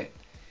a sweat.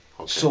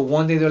 Okay. So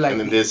one day they're like,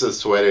 and then this is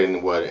sweat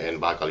in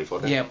Baja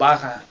California? yeah, in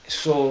Baja.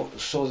 So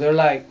they're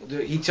like,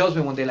 he tells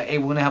me one day like, hey,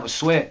 we're gonna have a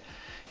sweat,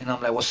 and I'm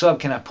like, what's up?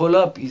 Can I pull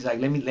up? He's like,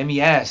 let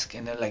me ask,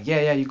 and they're like,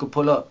 yeah, you could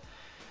pull up.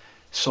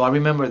 So I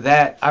remember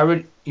that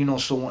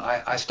so when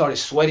I started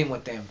sweating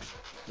with them,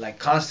 like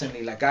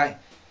constantly,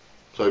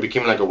 So it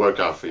became like a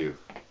workout for you,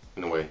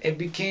 in a way. It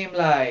became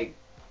like,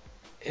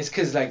 it's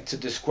cause like to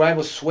describe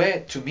a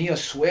sweat, to me a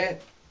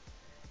sweat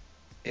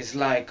is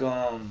like,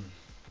 well,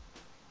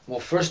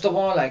 first of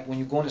all, like when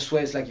you go into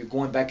sweat, it's like you're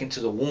going back into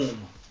the womb.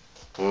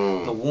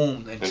 The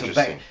womb, and to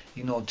back,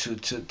 you know,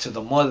 to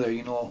the mother,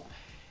 you know.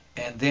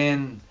 And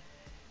then,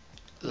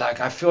 like,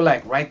 I feel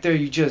like right there,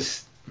 you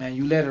just, man,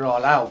 you let it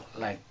all out,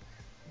 like,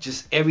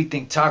 just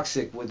everything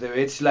toxic, whether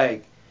it's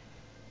like,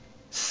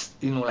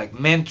 you know, like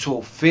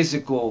mental,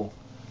 physical,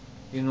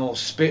 you know,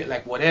 spirit,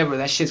 like whatever,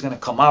 that shit's gonna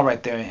come out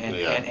right there,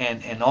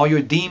 and all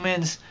your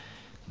demons,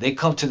 they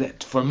come to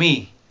that. For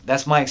me,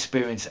 that's my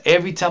experience.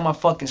 Every time I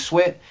fucking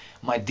sweat,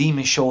 my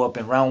demons show up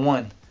in round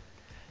one.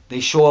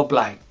 They show up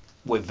like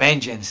with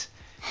vengeance,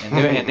 and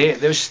they're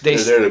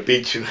there to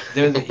beat you.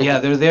 They're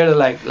there to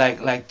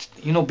like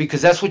you know,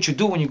 because that's what you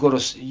do when you go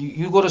to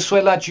you go to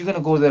Sweat Lodge. You're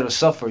gonna go there to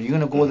suffer. You're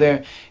gonna go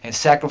there and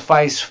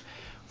sacrifice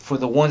for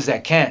the ones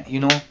that can't,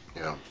 you know.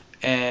 Yeah.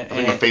 And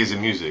you're gonna face the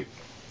music.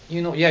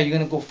 You know, yeah, you're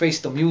gonna go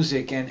face the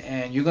music,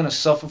 and you're gonna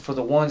suffer for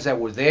the ones that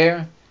were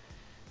there,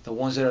 the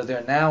ones that are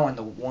there now, and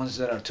the ones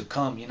that are to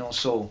come. You know,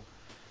 so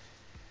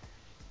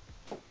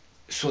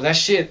that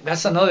shit.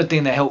 That's another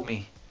thing that helped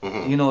me.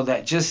 You know,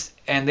 that just,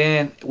 and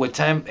then with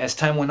time, as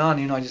time went on,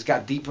 you know, I just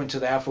got deeper into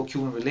the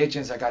Afro-Cuban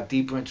religions. I got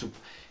deeper into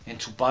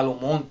Palo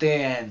Monte,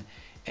 and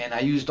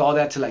I used all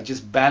that to like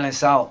just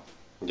balance out.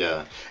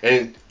 Yeah,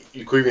 and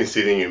you could even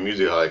see it in your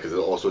music, because it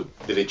also,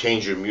 did it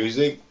change your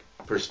music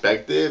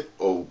perspective,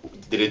 or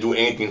did it do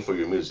anything for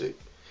your music?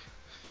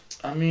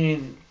 I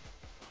mean,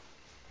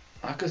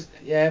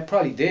 it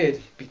probably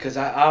did, because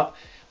I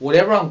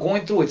whatever I'm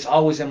going through, it's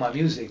always in my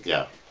music.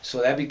 Yeah.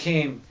 So that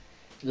became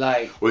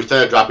like. We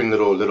started dropping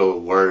little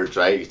words,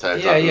 right? You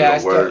started dropping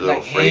little words,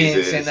 little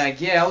phrases, and like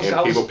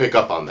people pick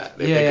up on that.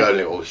 They pick up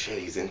like, oh shit,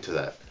 he's into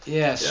that.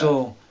 Yeah.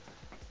 So.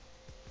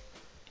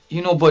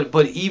 You know,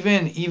 but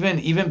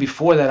even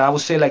before that, I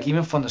would say like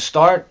even from the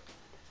start,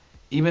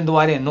 even though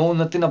I didn't know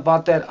nothing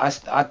about that, I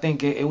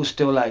think it was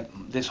still like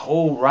this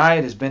whole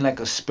ride has been like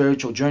a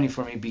spiritual journey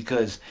for me,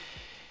 because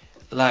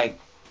like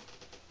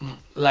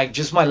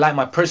just my life,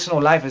 my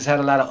personal life has had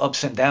a lot of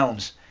ups and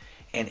downs,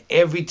 and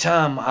every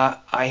time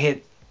I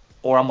hit,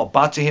 or I'm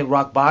about to hit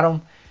rock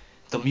bottom,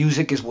 the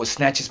music is what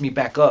snatches me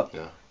back up.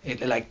 Yeah.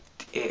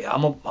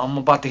 I'm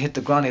about to hit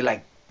the ground, it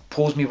like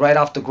pulls me right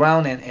off the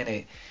ground, and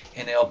it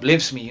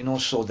uplifts me, you know.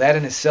 So that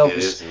in itself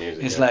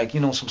is like, you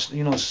know, some,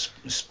 you know,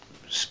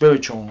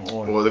 spiritual.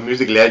 Well, the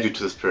music led you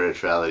to the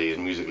spirituality,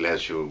 and music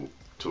led you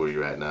to where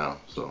you're at now.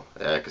 So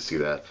yeah, I could see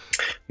that.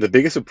 The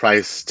biggest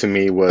surprise to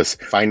me was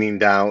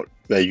finding out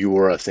that you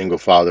were a single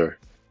father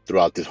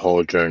throughout this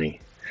whole journey.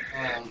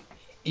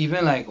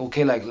 Even like,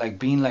 okay, like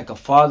being like a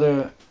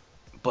father,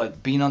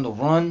 but being on the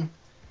run,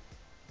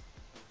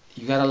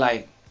 you gotta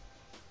like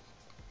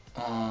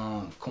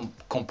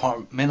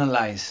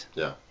compartmentalize.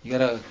 Yeah. You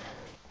gotta.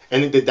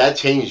 And did that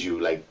change you?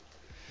 Like,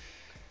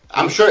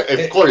 I'm sure,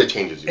 of course, it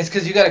changes you. It's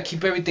because you gotta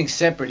keep everything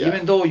separate. Yeah.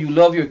 Even though you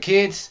love your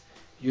kids,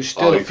 you're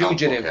still a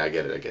fugitive. Okay, I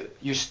get it.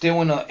 You're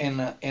still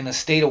in a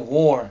state of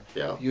war.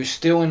 Yeah. You're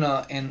still in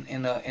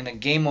a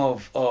game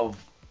of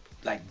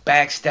like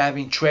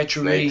backstabbing,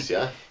 treachery. Snakes,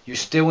 yeah. You're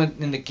still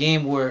in the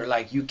game where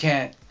like you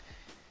can't,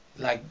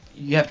 like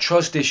you have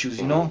trust issues,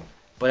 you know.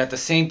 But at the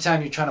same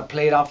time, you're trying to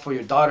play it out for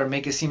your daughter,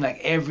 make it seem like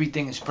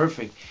everything is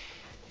perfect,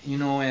 you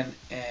know, and.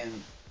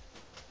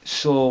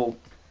 So,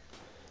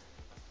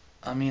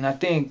 I mean, I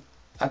think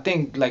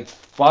like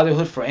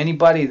fatherhood for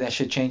anybody, that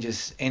shit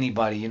changes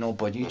anybody, you know.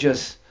 But you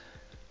just,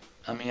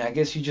 I mean, I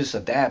guess you just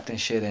adapt and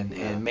shit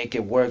and make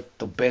it work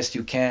the best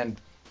you can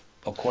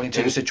according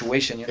to the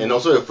situation, you know. And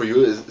also for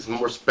you, it's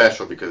more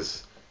special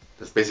because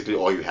that's basically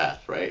all you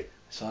have, right?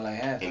 That's all I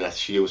had. And that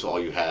she was all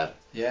you had.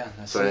 Yeah,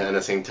 that's So it. at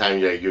the same time,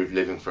 you're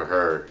living for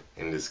her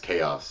in this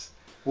chaos.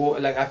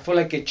 Well, like I feel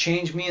like it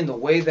changed me in the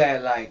way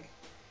that like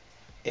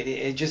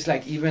it just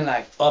like even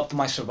like upped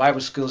my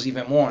survival skills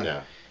even more.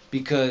 Yeah.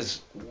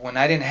 Because when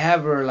I didn't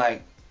have her,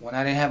 like when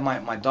I didn't have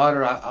my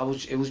daughter,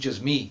 it was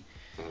just me.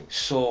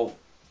 So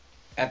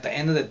at the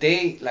end of the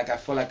day, like I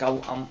feel like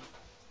I'm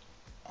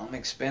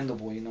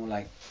expendable, you know,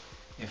 like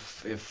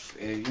if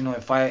you know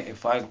if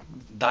I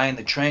die in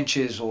the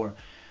trenches or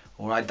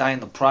I die in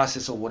the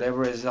process or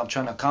whatever it is I'm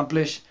trying to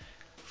accomplish,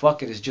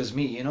 fuck it, it's just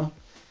me, you know.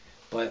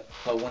 But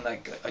when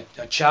like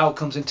a child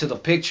comes into the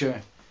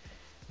picture,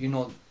 you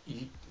know,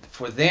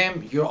 for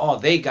them you're all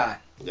they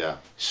got. Yeah.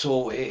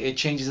 So it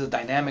changes the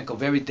dynamic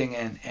of everything,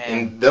 and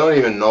they don't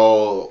even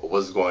know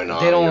what's going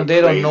on.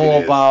 They don't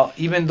know about,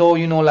 even though,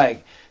 you know,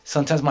 like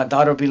sometimes my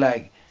daughter will be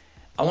like,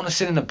 I want to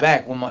sit in the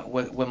back with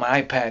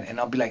my iPad, and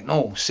I'll be like,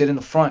 no, sit in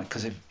the front,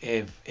 because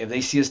if they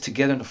see us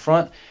together in the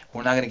front,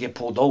 we're not gonna get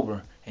pulled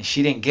over. And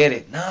she didn't get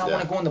it. No, I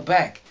want to go in the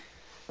back.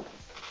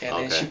 And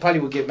then she probably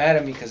would get mad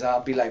at me because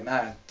I'll be like,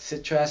 man,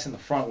 sit your ass in the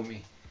front with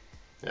me.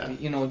 Yeah.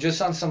 You know,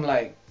 just on some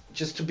like,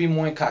 just to be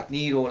more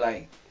incognito,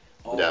 like,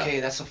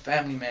 okay, that's a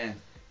family man.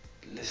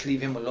 Let's leave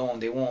him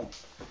alone. They won't.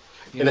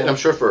 And I'm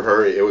sure for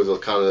her, it was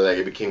kind of like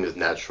it became this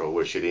natural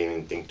where she didn't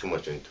even think too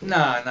much into it.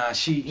 Nah.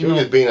 She was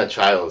just being a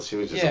child. She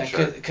was just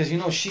because you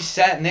know, she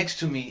sat next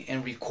to me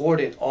and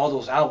recorded all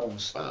those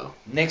albums. Wow.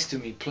 Next to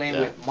me, playing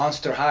with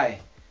Monster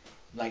High,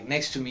 like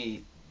next to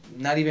me,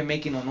 not even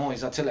making no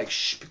noise. I'll tell her, like,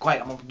 shh, be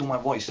quiet. I'm gonna do my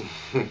voice,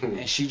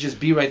 and she just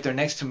be right there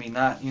next to me.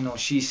 Not, you know,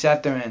 she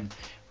sat there and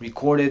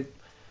recorded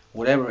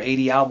whatever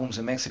 80 albums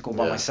in Mexico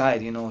by my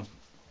side. You know.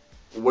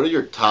 What are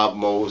your top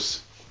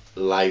most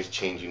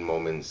life-changing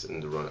moments in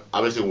the run?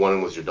 Obviously,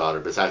 one was your daughter.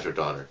 Besides your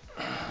daughter,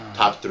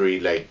 top three,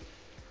 like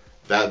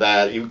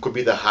that. It could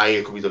be the high,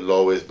 it could be the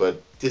lowest,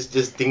 but just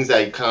things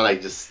that you kind of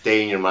like just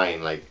stay in your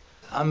mind. Like,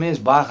 I miss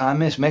Baja. I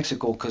miss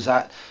Mexico, because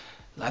I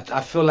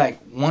feel like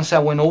once I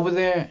went over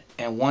there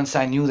and once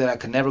I knew that I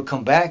could never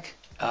come back,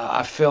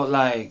 I felt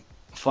like,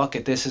 fuck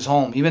it, this is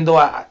home. Even though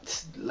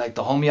like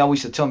the homie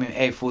always used to tell me,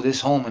 hey, fool,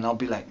 this home, and I'll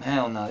be like,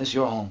 hell no, this is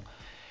your home.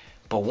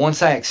 But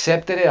once I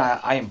accepted it,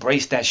 I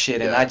embraced that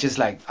shit, and I just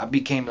like, I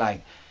became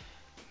like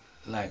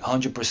 100%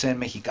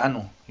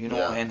 Mexicano, you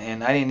know,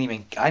 and I didn't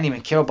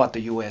even care about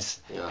the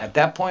U.S. At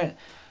that point,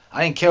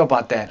 I didn't care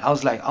about that. I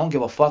was like, I don't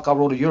give a fuck. I'll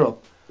roll to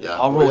Europe.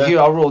 I'll roll here.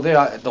 I'll roll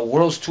there. The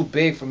world's too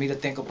big for me to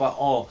think about.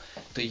 Oh,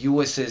 the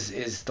U.S.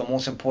 is the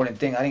most important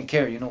thing. I didn't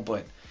care, you know.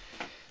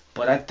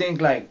 But I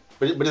think like.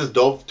 But it's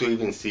dope to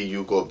even see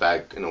you go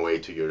back in a way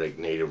to your like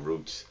native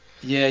roots.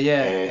 Yeah.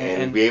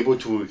 And be able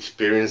to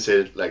experience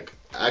it, like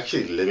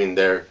actually living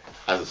there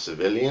as a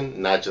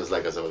civilian, not just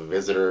like as a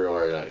visitor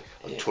or like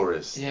a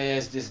tourist. Yeah,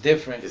 it's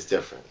different. It's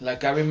different.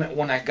 Like I remember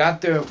when I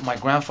got there, my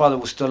grandfather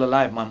was still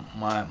alive,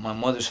 my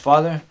mother's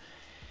father,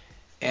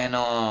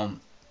 and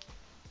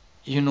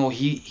you know,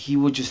 he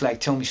would just like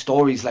tell me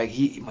stories. Like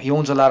he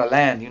owns a lot of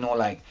land, you know,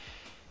 like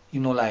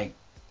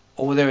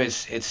over there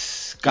it's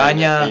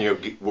Caña.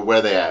 And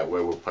where they at?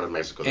 Where part of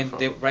Mexico? And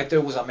right there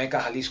was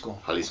Ameca, Jalisco.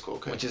 Jalisco,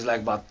 okay. Which is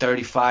like about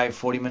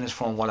 35-40 minutes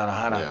from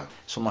Guadalajara. Yeah.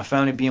 So my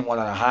family be in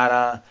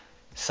Guadalajara,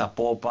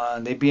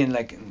 Zapopan. They be in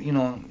like, you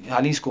know,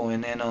 Jalisco,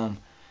 and then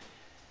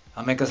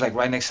Ameca's like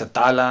right next to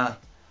Tala.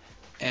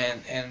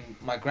 And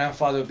my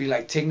grandfather would be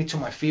like, take me to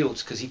my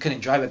fields, because he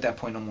couldn't drive at that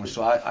point no more.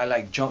 So I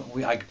like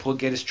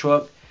get his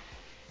truck,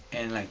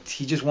 and like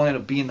he just wanted to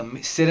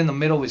be sit in the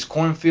middle of his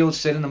cornfields,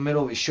 sit in the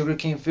middle of his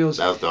sugarcane fields,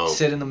 That's dope.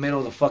 Sit in the middle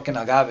of the fucking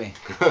agave,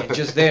 and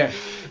just there.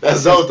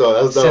 That's dope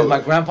though. That's dope. Since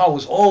my grandpa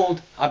was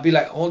old, I'd be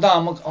like, hold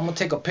on, I'm gonna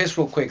take a piss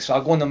real quick. So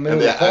I'll go in the middle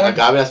of the corn.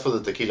 Agave, that's for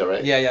the tequila,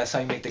 right? Yeah, that's how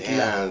you make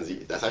tequila.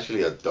 Damn, that's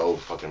actually a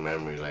dope fucking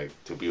memory, like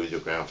to be with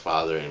your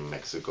grandfather in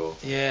Mexico.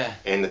 Yeah.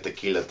 In the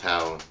tequila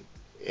town.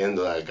 In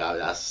the agave,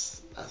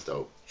 that's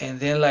dope. And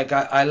then like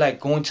I like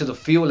going to the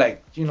field,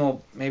 like, you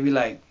know, maybe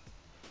like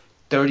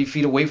 30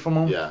 feet away from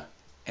him. Yeah.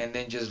 And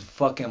then just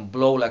fucking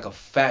blow like a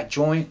fat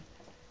joint,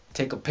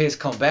 take a piss,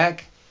 come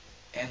back,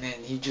 and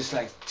then he just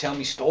like tell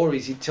me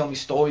stories. He'd tell me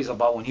stories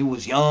about when he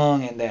was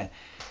young, and that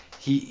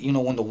he, you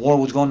know, when the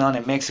war was going on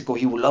in Mexico,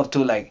 he would love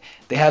to like,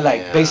 they had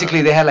like,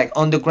 basically they had like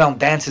underground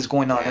dances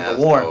going on in the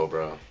war. Dope,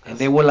 bro. And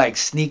they would like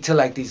sneak to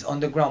like these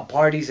underground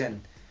parties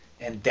and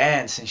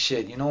dance and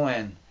shit, you know.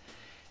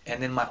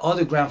 And then my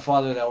other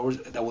grandfather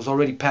that was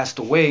already passed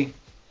away,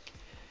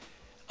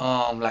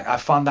 like I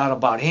found out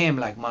about him,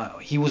 like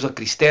he was a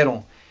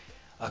cristero.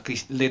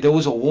 There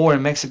was a war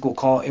in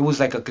Mexico it was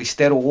like a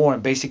cristero war,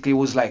 and basically it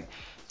was like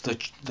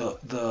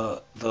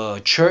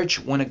the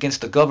church went against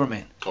the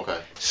government. Okay.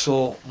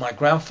 So my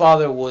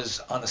grandfather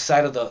was on the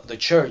side of the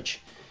church,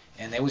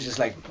 and it was just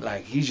like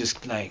he's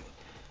just like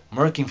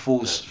murking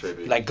fools,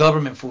 like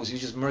government fools.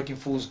 He's just murking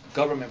fools,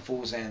 government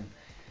fools,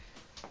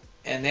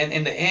 and then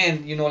in the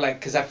end, you know, like,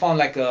 because I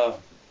found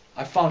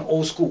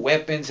old school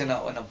weapons in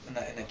a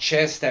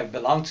chest that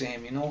belonged to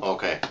him, you know.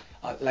 Okay.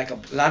 Like a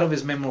lot of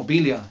his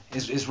memorabilia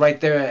is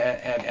right there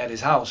at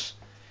his house.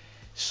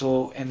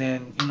 So, and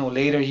then, you know,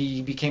 later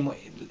he became,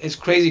 it's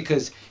crazy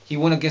because he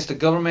went against the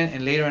government,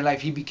 and later in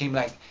life he became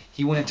like,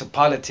 he went into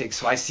politics.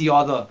 So I see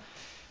all the,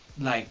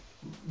 like,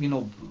 you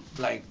know,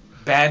 like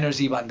banners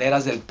y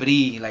banderas del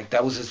PRI, like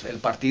that was el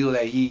partido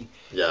that he,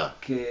 Yeah.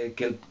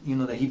 que, you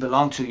know, that he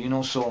belonged to, you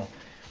know, so,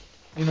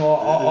 you know,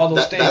 all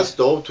those things. That's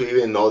dope to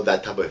even know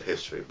that type of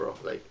history, bro.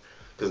 Like,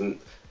 because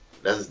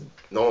that's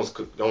no one's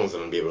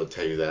gonna be able to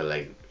tell you that,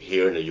 like,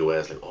 here in the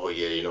U.S., like, oh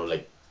yeah, you know,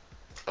 like,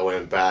 I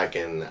went back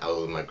and I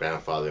was with my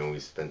grandfather and we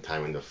spent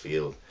time in the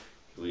field.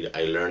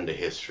 I learned the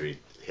history.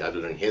 I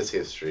learned his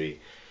history,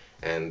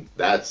 and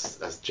that's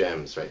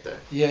gems right there.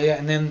 Yeah,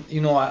 and then,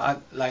 you know, I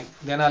like,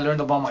 then I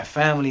learned about my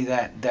family,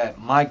 that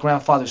my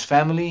grandfather's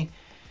family,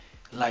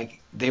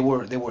 like, they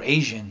were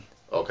Asian.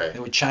 Okay. They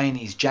were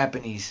Chinese,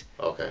 Japanese.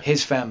 Okay.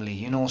 His family,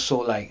 you know, so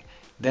like,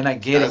 then I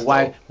get That's it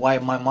why dope.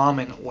 when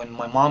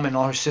my mom and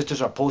all her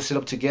sisters are posted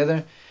up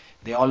together,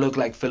 they all look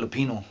like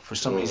Filipino for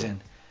some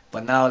reason.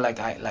 But now, like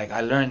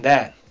I learned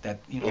that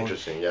you know,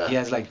 Interesting, yeah. he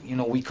has, like, you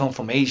know, we come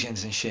from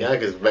Asians and shit. Yeah,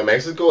 because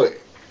Mexico,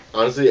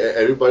 honestly,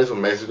 everybody's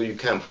from Mexico. You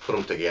can't put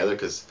them together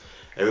because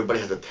everybody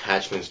has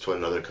attachments to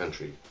another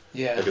country.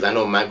 Yeah. Because I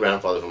know my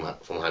grandfather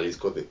from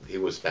Jalisco, he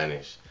was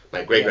Spanish.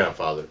 My great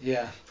grandfather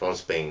Yeah. from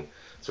Spain.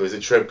 So it's a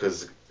trip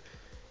because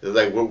it's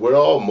like we're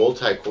all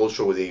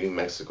multicultural within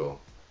Mexico.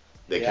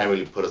 They Yeah. can't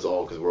really put us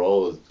all because we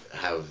all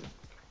have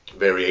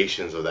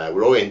variations of that.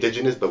 We're all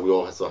indigenous, but we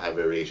all also have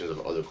variations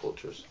of other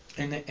cultures.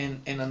 And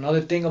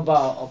another thing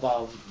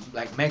about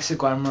like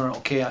Mexico, I remember,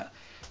 okay,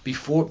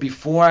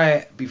 before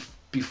I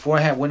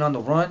had went on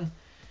the run,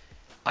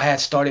 I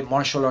had started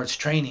martial arts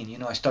training. You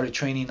know, I started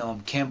training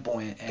Kempo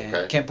and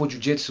Okay. Kempo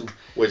Jiu-Jitsu.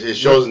 Which it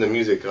shows in the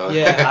music, huh?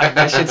 Yeah,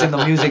 that shit's in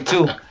the music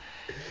too.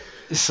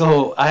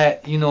 So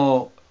you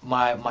know,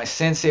 my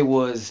sensei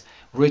was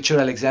Richard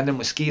Alexander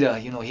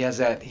Mosqueda. You know, he has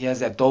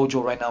that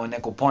dojo right now in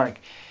Echo Park.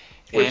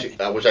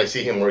 Which I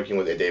see him working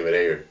with David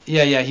Ayer.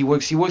 Yeah, he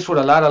works with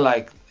a lot of,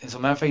 like, as a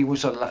matter of fact, he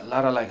works with a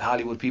lot of, like,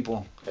 Hollywood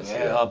people.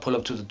 Pull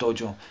up to the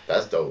dojo.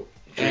 That's dope.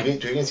 So you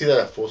can see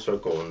that full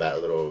circle in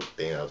that little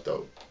thing. That was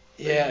dope.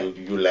 Yeah. Like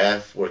you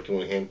left working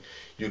with him.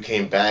 You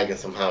came back and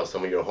somehow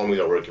some of your homies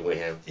are working with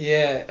him.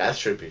 Yeah.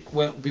 That's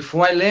trippy.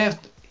 Before I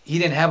left, he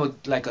didn't have a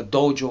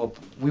dojo.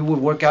 We would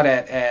work out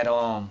at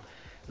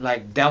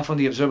like down from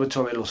the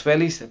observatory, Los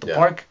Feliz, at the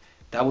park.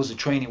 That was the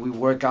training. We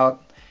work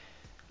out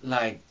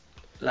like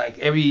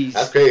every.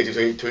 That's crazy.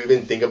 So to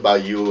even think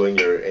about you and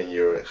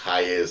your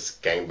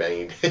highest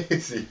gangbanging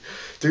days,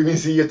 to even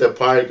see you at the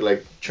park,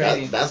 like,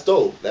 training. That's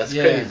dope. That's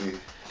crazy.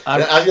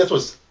 And I think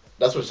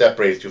that's what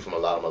separates you from a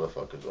lot of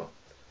motherfuckers, bro.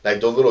 Like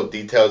those little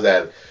details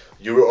that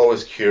you were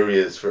always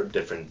curious for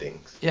different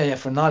things. Yeah,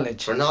 for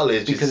knowledge. For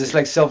knowledge. Because it's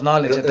like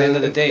self-knowledge at the end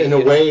of the day. In a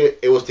way,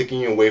 it was taking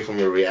you away from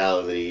your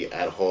reality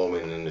at home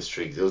and in the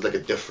streets. It was like a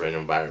different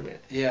environment.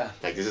 Yeah.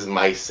 Like, this is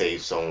my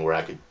safe zone where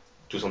I could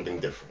do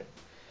something different.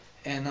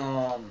 And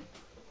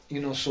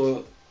you know,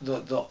 so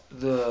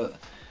the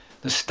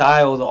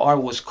style, the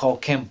art was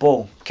called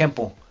Kempo,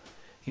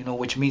 you know,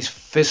 which means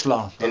fist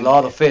law, the law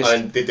of the fist.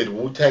 And did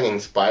Wu-Tang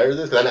inspire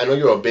this? Because I know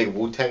you're a big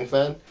Wu-Tang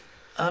fan.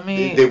 I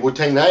mean, did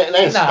Wu-Tang not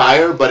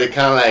inspire, but it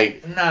kind of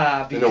like,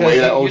 because in a way,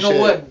 like, you know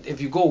what?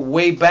 If you go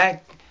way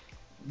back,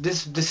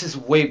 this is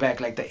way back,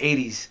 like the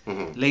 80s,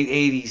 late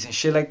 80s and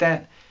shit like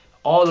that.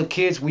 All the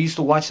kids we used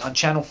to watch on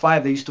Channel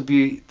 5. They used to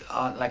be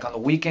like on the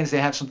weekends. They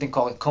have something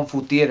called Kung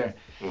Fu Theater.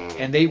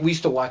 And we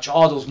used to watch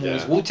all those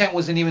movies. Yeah. Wu-Tang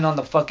wasn't even on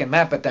the fucking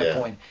map at that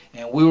point.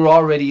 And we were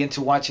already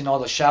into watching all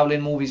the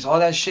Shaolin movies, all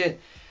that shit.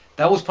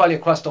 That was probably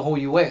across the whole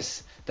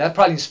U.S. That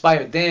probably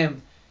inspired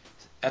them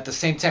at the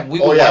same time.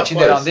 We were watching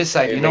that on this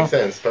side, you know? It makes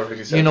sense,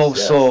 perfectly sense. You know,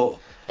 yes. so...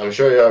 I'm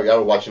sure y'all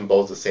were watching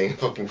both the same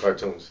fucking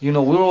cartoons. You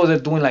know, we were over there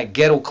doing, like,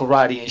 ghetto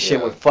karate and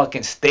shit with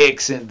fucking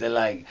sticks, and the,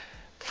 like,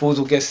 fools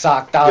will get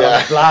socked out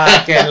on the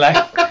block and,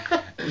 like...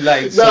 No,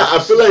 I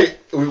feel like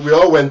we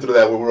all went through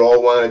that where we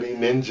all want to be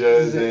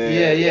ninjas.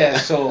 And, yeah.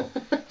 So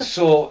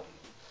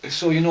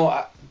you know,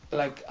 I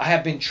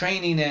have been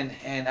training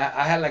and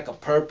I had like a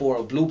purple or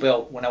a blue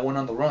belt when I went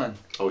on the run.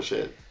 Oh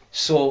shit.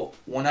 So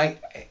when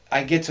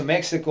I get to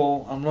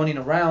Mexico, I'm running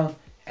around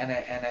and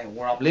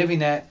where I'm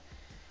living at,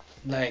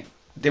 like,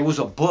 there was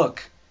a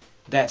book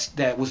that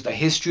was the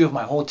history of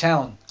my whole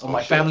town, of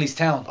my family's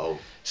town. Oh.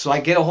 So I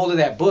get a hold of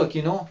that book,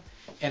 you know,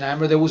 and I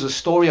remember there was a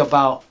story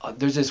about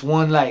there's this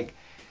one, like,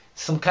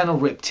 some kind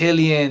of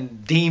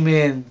reptilian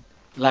demon,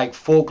 like,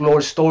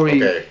 folklore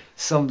story. Okay.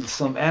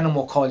 Some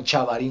animal called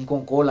Chavarin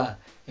con cola.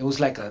 It was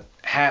like a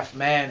half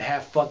man,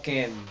 half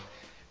fucking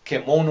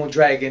kimono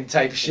dragon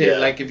type shit. Yeah.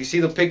 Like, if you see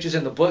the pictures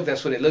in the book,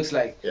 that's what it looks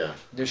like. Yeah.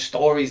 There's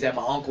stories that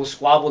my uncle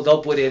squabbled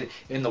up with it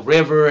in the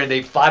river, and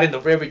they fought in the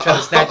river trying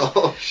to snatch it.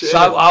 Oh, shit. So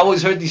I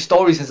always heard these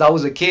stories since I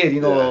was a kid, you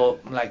know,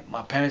 like,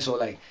 my parents were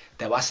like,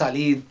 te va a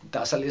salir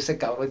ese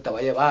cabrón y te va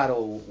a llevar,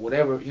 or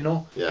whatever, you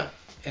know? Yeah.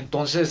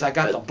 Entonces, I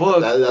got the book.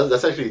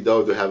 That's actually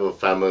dope to have a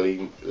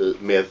family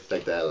myth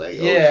like that. Like,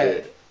 Yeah. oh,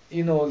 shit.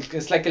 You know,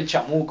 it's like El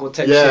Chamuco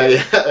type Yeah,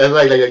 shit. yeah. And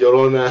like a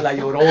Llorona. La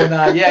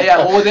Llorona.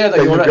 Yeah. Over there, the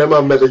Like your Llorona.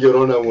 grandma met the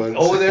Llorona once.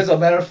 Over there, as a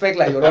matter of fact,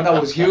 La Llorona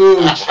was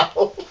huge.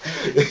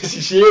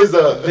 She is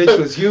a bitch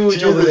was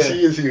huge over there.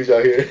 She is huge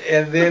out here.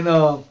 And then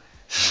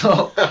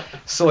so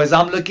as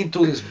I'm looking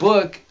through this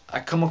book, I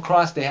come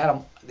across they had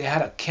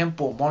a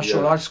Kempo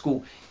martial arts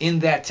school in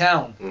that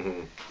town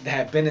that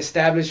had been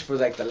established for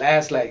like the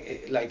last like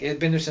it's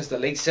been there since the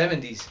late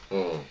 70s.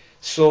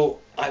 So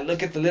I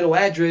look at the little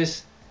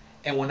address,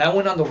 and when I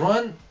went on the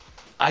run,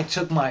 I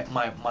took my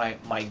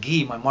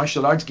gi, my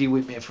martial arts gi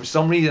with me, and for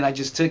some reason I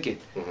just took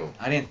it.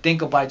 I didn't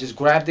think about it, I just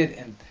grabbed it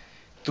and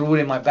threw it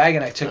in my bag,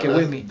 and I took it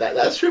with me.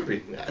 That's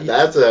trippy.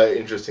 That's an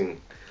interesting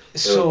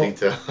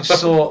detail.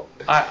 So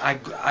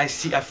I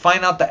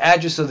find out the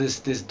address of this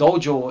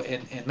dojo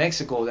in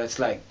Mexico that's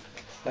like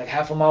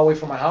half a mile away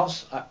from my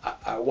house.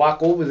 I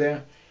walk over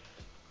there.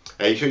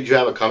 Hey, you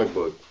have a comic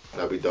book.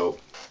 That'd be dope.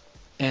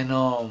 And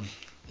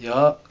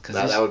yeah, cause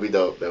that would be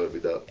dope. That would be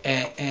dope.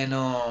 And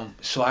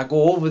so I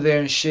go over there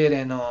and shit,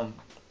 and I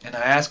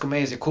ask them,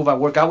 hey, is it cool if I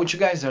work out with you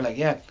guys? They're like,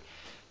 yeah.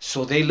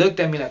 So they looked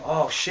at me like,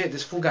 oh shit,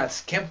 this fool got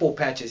Kempo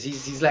patches.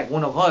 He's like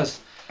one of us,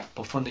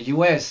 but from the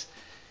U.S.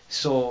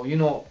 So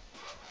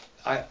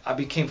I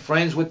became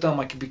friends with them.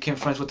 I became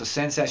friends with the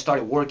sensei. I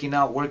started working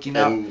out,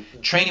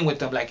 training with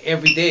them like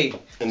every day.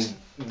 And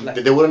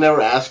they would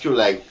never ask you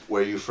like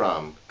where you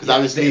from, because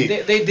obviously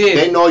they did.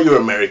 They know you're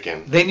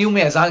American. They knew me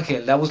as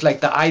Angel. That was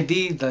like the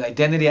ID, the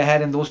identity I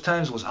had in those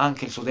times was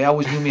Angel. So they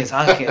always knew me as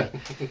Angel.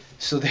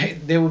 So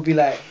they would be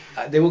like,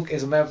 as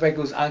a matter of fact,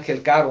 it was Angel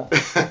Caro.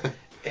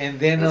 And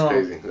then that's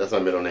crazy. That's my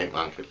middle name,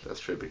 Angel.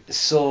 That's trippy.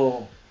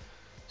 So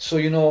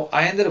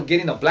I ended up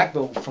getting a black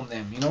belt from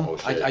them. Oh,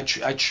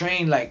 shit. I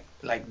trained like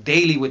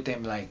daily with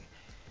them,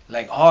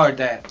 like hard.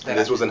 That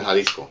this was in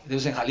Jalisco. This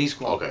was in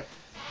Jalisco. Okay.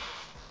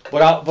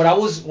 But I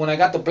was, when I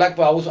got the black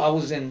belt, I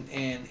was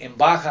in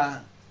Baja,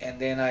 and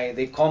then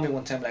they called me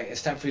one time like,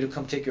 it's time for you to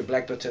come take your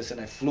black belt test, and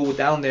I flew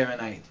down there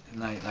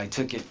and I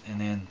took it, and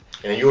then.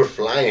 And you were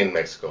flying in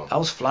Mexico. I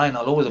was flying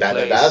all over the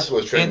place. That's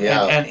what tripped me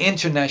out. And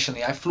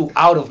internationally, I flew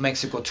out of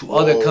Mexico to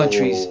other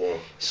countries.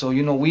 So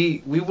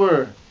we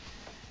were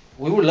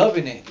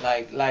loving it.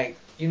 Like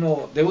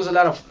there was a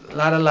lot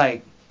of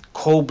like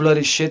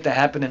cold-blooded shit that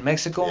happened in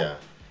Mexico. Yeah.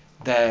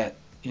 That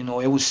it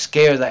would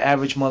scare the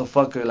average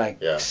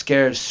motherfucker,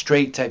 scared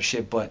straight type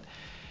shit. But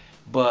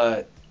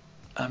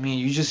I mean,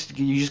 you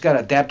just gotta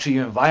adapt to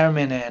your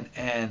environment,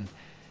 and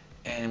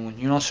when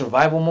you're on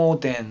survival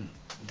mode, then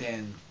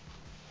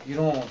you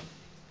don't.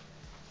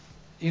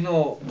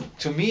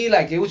 To me,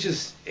 like, it was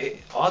just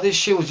all this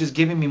shit was just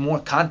giving me more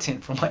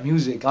content from my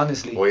music,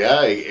 honestly. Well,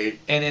 yeah.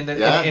 And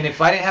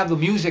if I didn't have the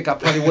music, I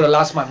probably would have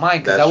lost my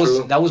mind, because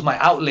that was my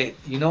outlet,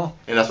 And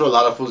that's where a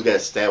lot of fools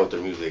get stabbed with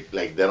their music.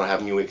 Like, they don't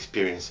have new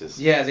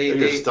experiences. Yeah, they're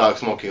just stuck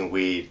smoking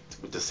weed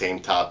with the same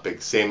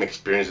topic, same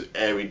experience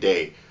every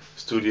day.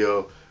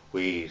 Studio.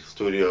 They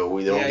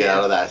don't get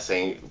out of that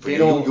same.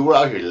 You were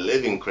out here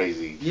living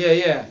crazy.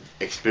 Yeah.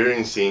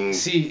 Experiencing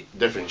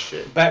different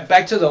shit.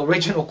 Back to the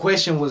original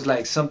question, was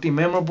like something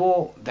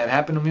memorable that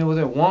happened to me over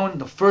there. One,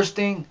 the first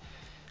thing,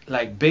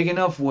 like big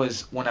enough,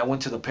 was when I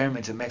went to the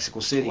pyramids in Mexico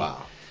City.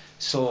 Wow.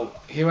 So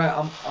here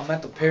I'm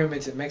at the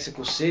pyramids in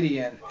Mexico City,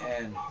 and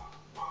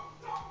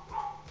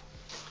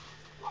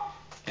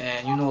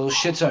those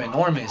shits are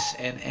enormous,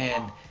 and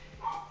then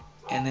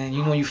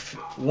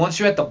once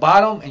you're at the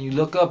bottom and you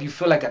look up, you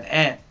feel like an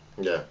ant.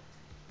 Yeah.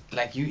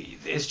 Like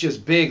it's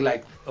just big.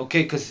 Like,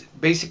 okay, because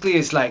basically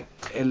it's like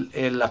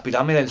la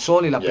Pirámide del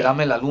Sol y la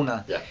Pirámide de la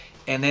Luna. Yeah.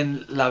 And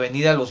then la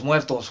Avenida de los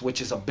Muertos,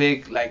 which is a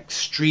big like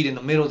street in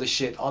the middle of the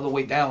shit, all the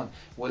way down,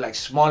 with like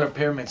smaller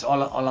pyramids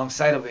all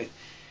alongside of it.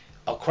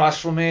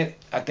 Across from it,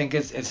 I think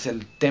it's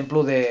el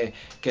Templo de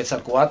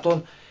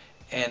Quetzalcoatl.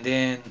 And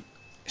then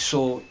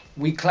so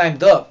we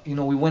climbed up.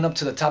 We went up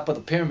to the top of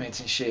the pyramids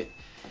and shit.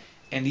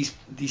 And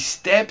these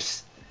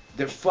steps,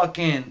 they're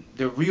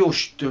real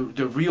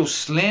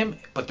slim,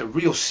 but they're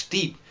real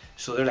steep.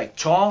 So they're like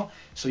tall.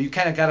 So you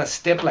kind of gotta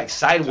step like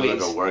sideways.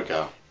 It's like a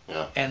workout.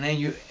 Yeah. And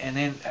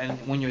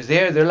when you're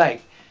there,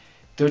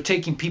 they're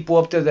taking people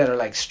up there that are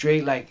like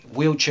straight like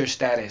wheelchair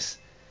status.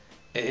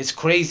 It's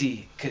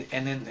crazy.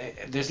 And then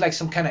there's like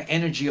some kind of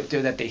energy up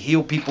there that they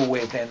heal people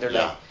with, and they're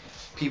like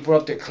people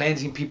up there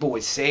cleansing people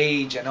with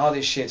sage and all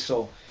this shit.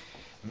 So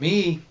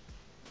me,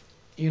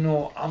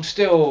 I'm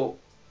still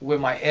with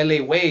my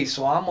LA ways,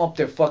 so I'm up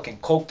there fucking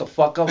coked the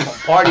fuck up from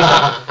partying.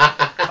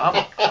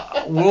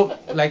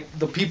 Like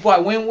the people I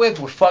went with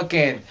were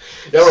fucking.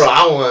 They were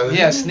on one.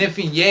 Yeah,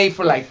 sniffing yay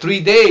for like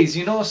 3 days,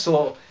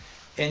 So,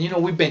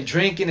 and we've been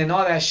drinking and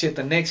all that shit.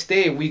 The next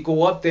day we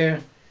go up there,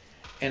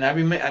 and I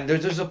remember, and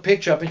there's a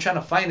picture. I've been trying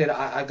to find it.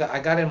 I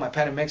got it in my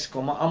pad in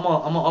Mexico. I'm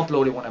gonna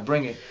upload it when I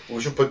bring it.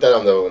 We should put that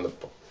on the.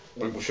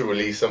 We should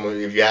release some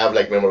if you have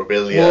like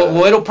memorabilia.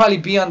 Well, it'll probably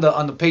be on the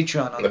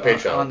Patreon. On the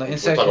Patreon. On the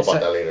inside. We'll talk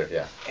about that later.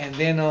 Yeah. And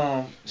then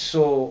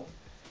so,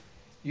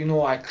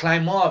 I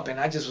climb up, and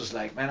I just was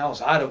like, man, I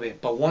was out of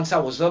it. But once I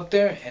was up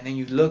there, and then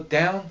you look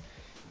down,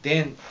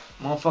 then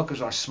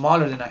motherfuckers are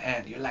smaller than an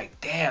ant. You're like,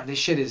 damn, this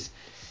shit is.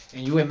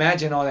 And you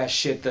imagine all that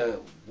shit, the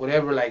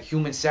whatever, like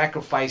human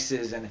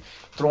sacrifices and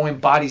throwing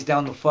bodies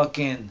down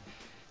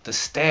the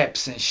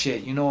steps and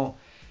shit,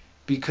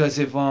 because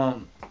if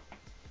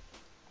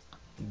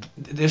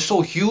they're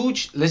so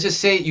huge. Let's just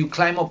say you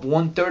climb up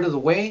 1/3 of the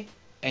way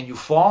and you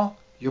fall,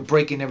 you're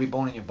breaking every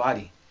bone in your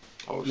body.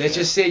 Oh, Let's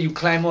just say you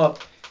climb up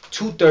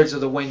 2/3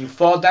 of the way and you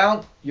fall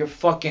down, you're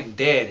fucking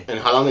dead. And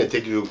how long did it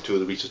take you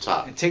to reach the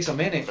top? It takes a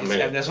minute. A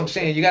minute. That's what I'm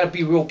saying. You gotta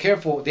be real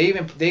careful. They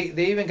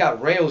even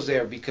got rails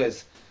there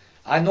because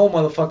I know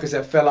motherfuckers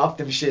that fell off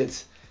them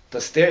shits. The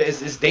stair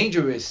is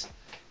dangerous.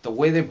 The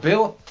way they're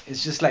built,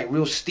 it's just like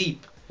real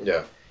steep.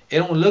 Yeah. It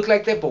don't look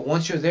like that, but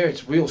once you're there,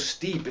 it's real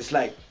steep. It's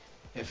like,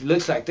 if it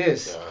looks like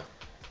this, Yeah.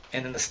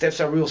 and then the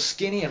steps are real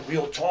skinny and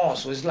real tall,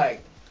 so it's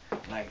like,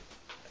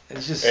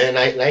 it's just. And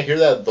I hear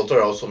that those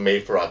are also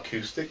made for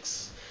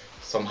acoustics.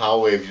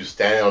 Somehow, if you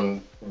stand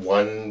on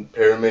one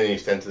pyramid and you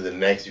stand to the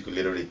next, you could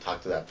literally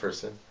talk to that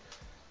person.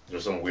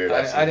 There's some weird.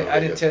 I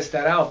didn't test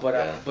that out, but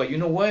Yeah. but you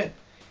know what?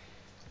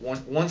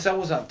 Once I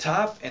was on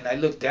top and I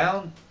looked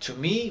down, to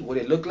me, what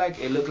it looked like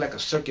a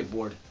circuit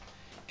board.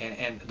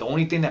 And the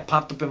only thing that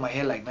popped up in my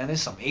head, like, man, this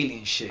is some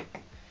alien shit.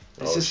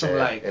 This is some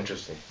like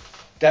interesting.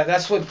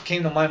 that's what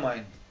came to my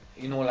mind.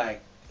 You know,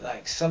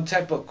 like some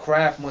type of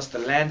craft must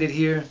have landed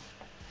here,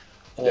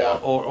 or Yeah.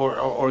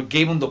 or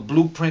gave them the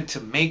blueprint to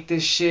make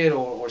this shit,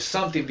 or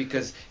something,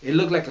 because it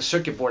looked like a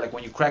circuit board. Like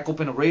when you crack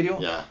open a radio,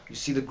 Yeah. you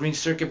see the green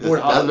circuit board.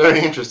 That's very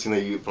interesting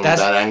that you from That's-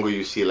 that angle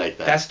you see like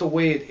that. That's the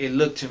way it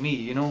looked to me,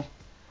 you know.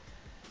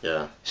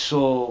 Yeah.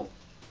 So,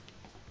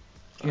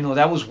 you know,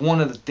 that was one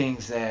of the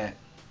things that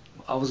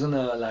I was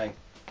gonna like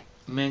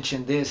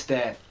mention this,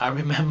 that I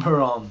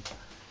remember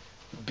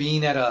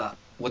being at a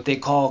what they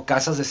call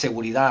casas de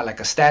seguridad, like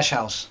a stash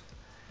house,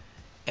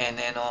 and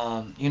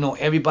then you know,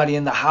 everybody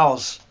in the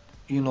house,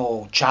 you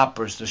know,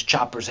 there's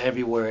choppers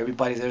everywhere.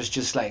 Everybody there's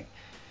just like,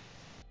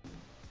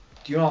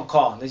 you're on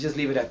call. Let's just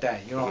leave it at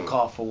that. You're on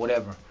call for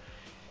whatever,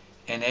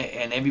 and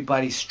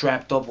everybody's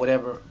strapped up,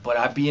 whatever. But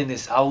I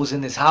was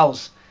in this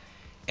house.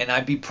 And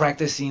I'd be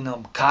practicing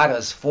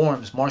katas,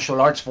 forms,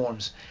 martial arts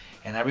forms.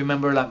 And I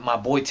remember like my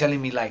boy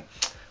telling me like,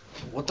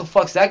 what the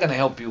fuck's that gonna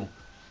help you?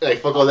 Like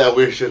fuck all that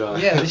weird shit on.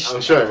 Yeah, this I'm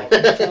sure.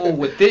 Fool,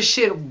 with this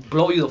shit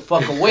blow you the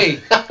fuck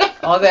away.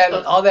 all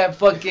that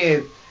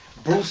fucking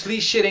Bruce Lee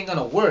shit ain't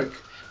gonna work.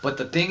 But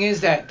the thing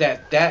is that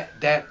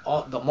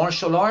the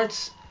martial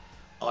arts,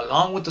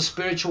 along with the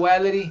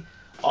spirituality,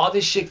 all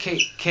this shit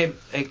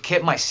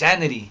kept my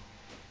sanity.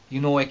 You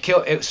know,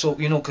 so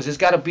you know, because it's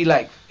gotta be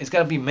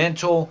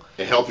mental,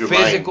 It help your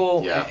physical,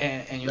 mind. Yeah.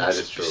 and you That know,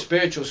 is true.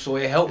 spiritual. So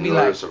it helped In me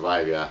order like to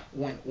survive, yeah.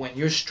 when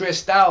you're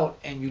stressed out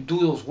and you do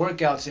those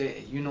workouts,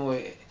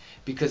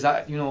 because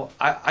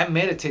I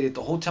meditated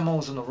the whole time I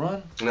was on the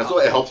run. And that's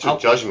what it helps your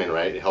judgment,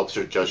 right? It helps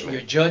your judgment.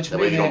 Your judgment. That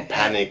way you don't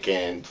panic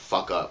and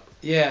fuck up.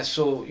 Yeah,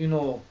 so you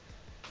know,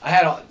 I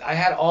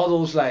had all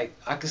those, like,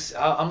 I'm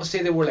gonna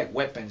say they were like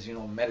weapons, you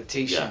know,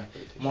 meditation,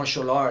 meditation.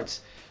 martial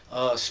arts,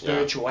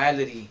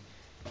 spirituality,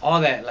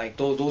 all that. Like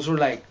those were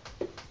like,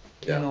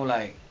 Yeah. you know,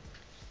 like.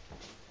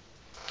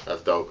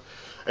 That's dope.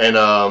 And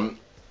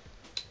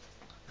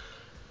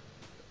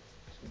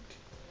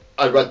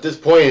at this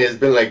point, it's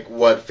been like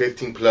what,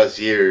 15 plus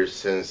years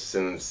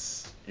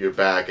since you're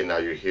back, and now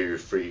you're here, you're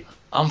free.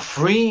 I'm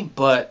free,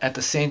 but at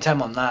the same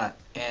time I'm not,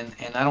 and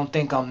I don't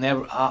think I'm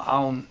never.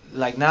 I don't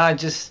like now.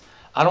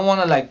 I don't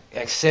want to like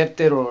accept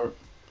it, or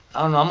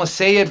I don't know. I'm gonna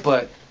say it,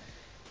 but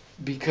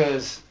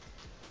because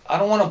I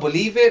don't want to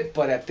believe it,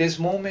 but at this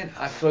moment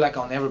I feel like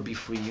I'll never be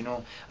free. You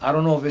know, I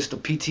don't know if it's the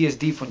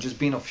PTSD from just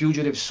being a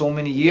fugitive so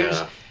many years,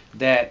 Yeah.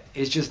 that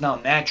it's just now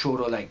natural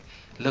to like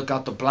look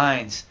out the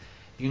blinds,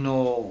 you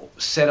know,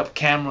 set up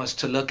cameras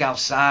to look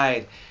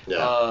outside,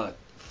 Yeah.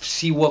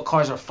 see what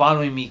cars are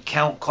following me,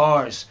 count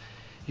cars,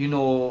 you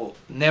know,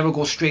 never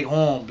go straight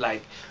home,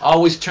 like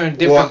always turn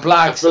different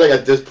blocks. I feel like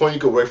at this point you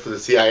could work for the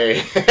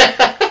CIA.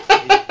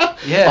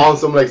 Yeah. On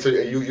some, like, so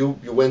you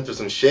went through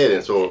some shit,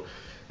 and so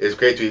it's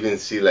great to even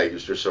see like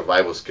your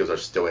survival skills are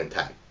still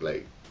intact.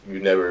 Like you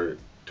never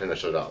turn that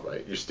shit off,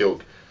 right? You're still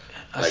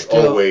I like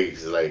still-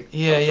 always like.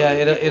 Yeah, yeah.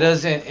 It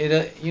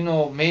doesn't. You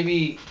know,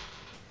 maybe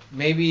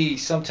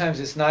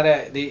sometimes it's not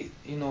you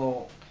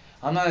know,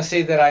 I'm not gonna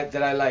say that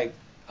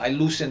I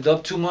loosened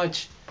up too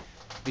much,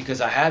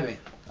 because I haven't.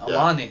 I'm Yeah.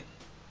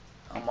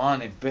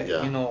 on it. But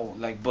Yeah. you know,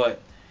 like,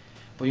 but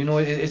you know,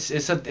 it's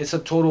a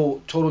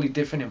totally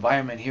different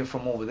environment here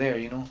from over there.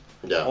 You know,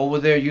 Yeah. over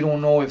there you don't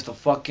know if the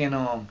fucking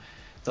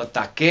the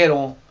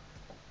taquero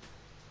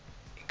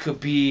could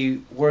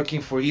be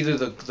working for either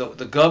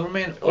the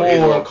government Or he's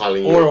the one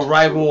calling you or up a to-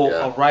 rival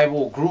yeah. a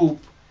rival group,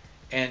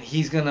 and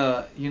he's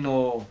gonna, you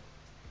know,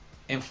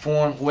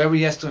 inform whoever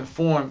he has to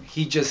inform.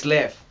 He just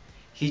left.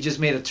 He just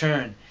made a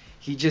turn.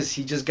 He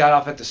just got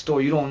off at the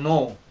store. You don't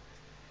know.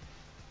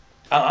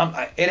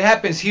 It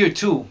happens here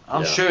too.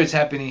 I'm Yeah. sure it's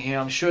happening here.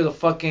 I'm sure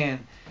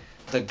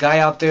the guy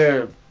out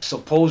there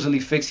supposedly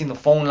fixing the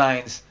phone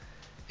lines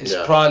is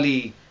Yeah.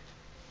 probably,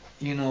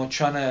 you know,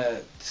 trying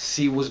to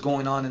see what's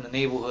going on in the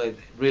neighborhood,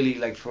 really,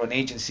 like, for an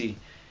agency,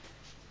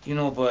 you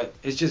know. But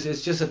it's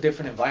just a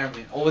different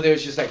environment. Over there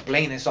it's just like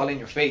blatant. It's all in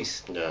your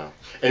face. Yeah.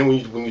 And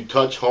when you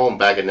touch home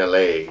back in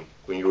LA,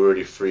 when you're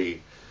already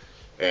free,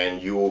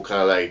 and you will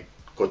kind of like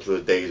go through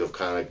the days of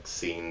kind of like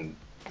seeing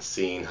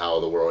seeing how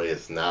the world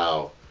is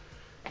now,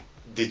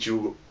 did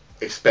you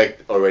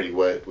expect already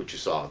what you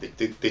saw?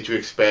 Did you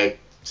expect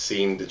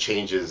seeing the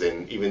changes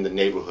in even the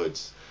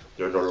neighborhoods?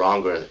 They're no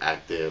longer as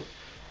active.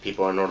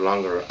 People are no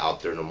longer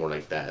out there no more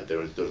like that.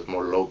 There's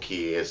more low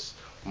key. It's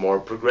more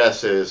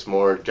progressive. It's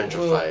more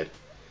gentrified.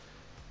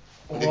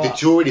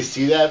 Did you already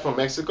see that from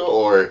Mexico,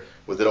 or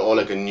was it all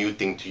like a new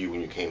thing to you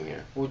when you came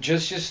here? Well,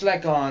 just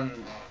like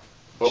on.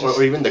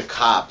 Or even the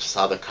cops,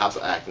 how the cops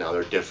act now,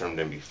 they're different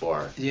than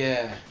before.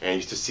 Yeah. And you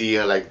used to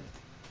see like,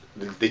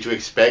 did you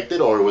expect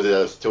it, or was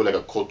it still like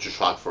a culture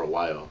shock for a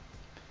while?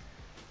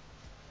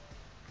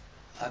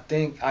 I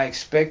think I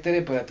expected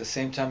it, but at the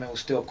same time, it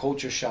was still a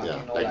culture shock. Yeah,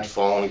 You know, like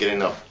phone,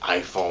 getting an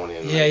iPhone.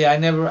 And yeah. I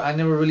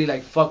never really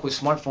like fuck with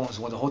smartphones.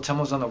 When the whole time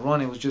I was on the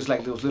run, it was just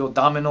like those little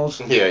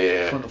dominoes.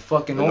 Yeah. From the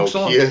fucking The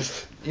Oxxo.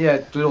 Nokias.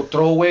 Yeah, little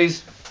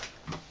throwaways.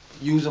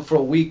 Use them for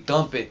a week,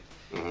 dump it,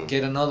 Mhm.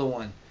 get another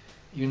one.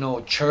 You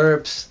know,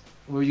 chirps.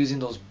 We're using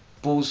those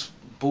boost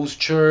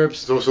chirps.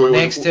 So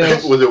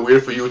Nextels. was it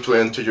weird for you to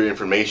enter your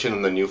information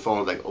on the new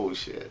phone? Like, oh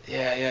shit.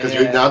 Yeah.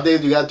 Because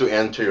nowadays you got to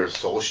enter your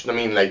social. I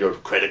mean, like your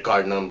credit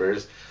card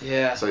numbers.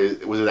 Yeah. So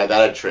was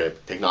that a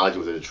trip? Technology,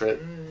 was it a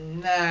trip?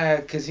 Nah,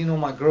 cause you know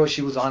my girl,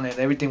 she was on it.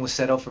 Everything was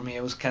set up for me.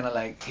 It was kind of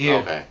like here,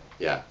 Okay.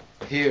 Yeah.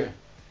 here.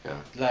 Yeah.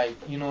 Like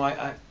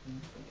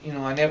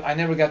I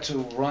never got to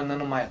run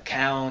none of my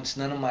accounts,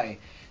 none of my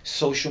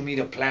social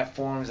media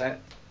platforms.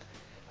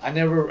 I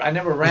never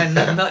ran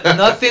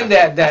nothing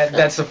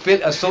that's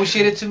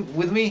associated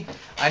with me.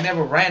 I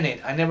never ran it.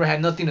 I never had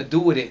nothing to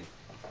do with it.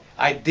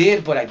 I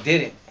did, but I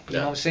didn't. You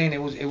know what I'm saying? It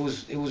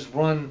was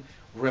run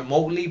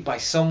remotely by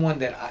someone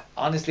that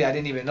honestly I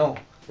didn't even know.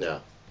 Yeah.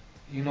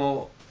 You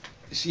know,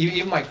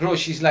 even my girl,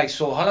 she's like,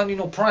 so how long do you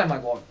know Prime? I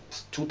go,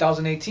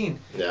 2018.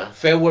 Yeah.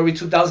 February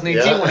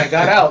 2018 when I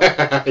got out.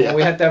 Yeah. When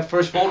we had that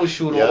first photo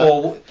shoot, Yeah.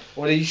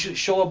 or they should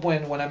show up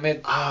when I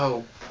met.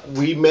 Oh,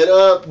 we met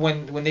up.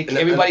 When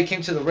everybody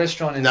came to the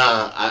restaurant. And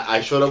Nah, I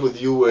showed up with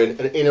you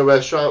in a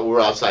restaurant. We were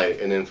outside,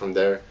 and then from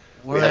there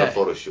we had a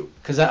photo shoot.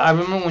 Cause I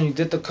remember when you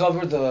did the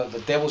cover,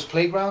 the Devil's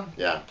Playground.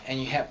 Yeah. And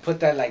you had put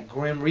that like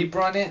Grim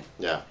Reaper on it.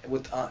 Yeah.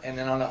 With and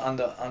then on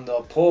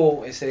the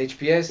pole it said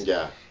HPS.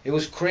 Yeah. It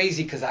was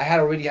crazy because I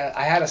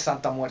had a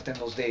Santa Muerte in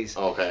those days.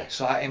 Okay.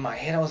 So in my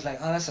head I was like,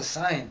 oh, that's a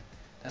sign.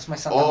 That's my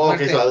Santa Oh,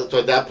 Muerte. okay. So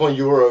at that point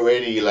you were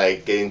already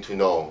like getting to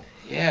know.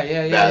 Yeah.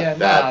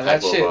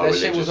 That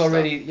shit was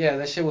already stuff.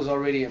 that shit was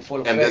already in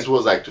full effect. And this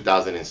was like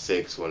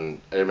 2006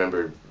 when I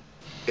remember.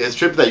 It's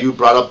trippy that you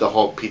brought up the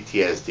whole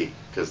PTSD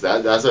because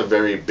that's a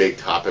very big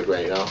topic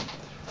right now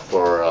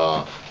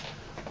for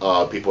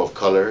people of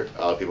color,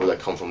 people that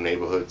come from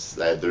neighborhoods.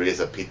 That there is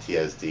a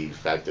PTSD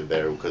factor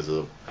there because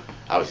of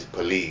obviously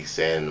police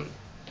and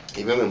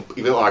even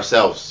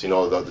ourselves. You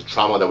know the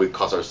trauma that we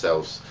cause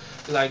ourselves.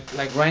 Like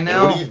right And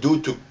now. what do you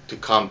do to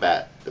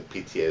combat the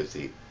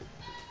PTSD?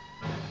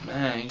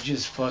 Man,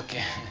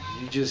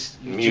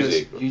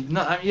 Music.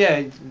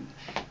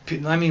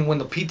 I mean, when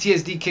the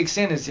PTSD kicks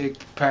in, it's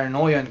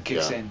paranoia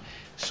kicks in.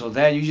 So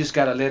that you just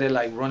gotta let it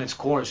like run its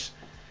course,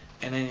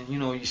 and then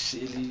you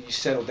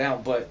settle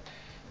down. But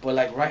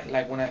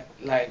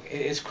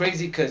it's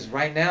crazy because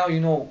right now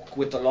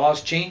with the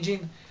laws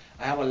changing,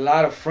 I have a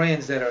lot of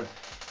friends that are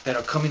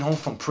coming home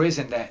from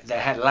prison that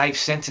had life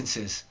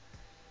sentences.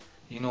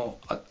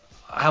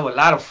 I have a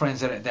lot of friends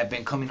that have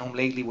been coming home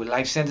lately with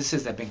life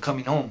sentences that have been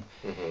coming home.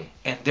 Mm-hmm.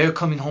 And they're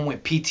coming home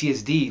with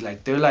PTSD.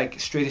 Like, they're, like,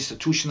 straight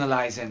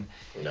institutionalized, and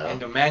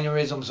their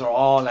mannerisms are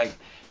all, like,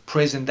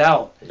 prisoned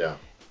out. Yeah.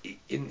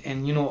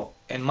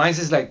 And mine's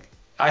is, like,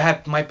 I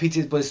have my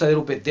PTSD, but it's a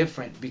little bit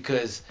different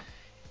because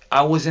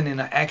I wasn't in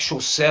an actual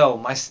cell.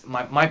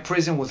 My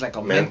prison was, like,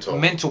 a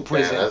mental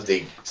prison. Yeah, that's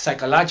deep.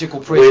 Psychological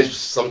prison. Which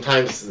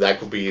sometimes that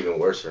could be even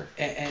worse.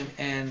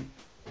 And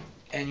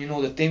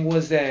the thing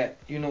was that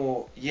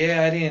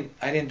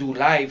I didn't do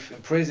life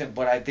in prison,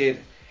 but I did.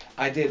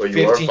 But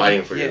you were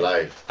fighting for your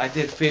life. I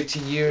did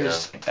 15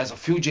 years as a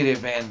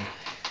fugitive, and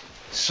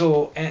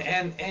so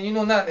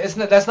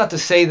that's not to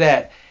say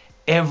that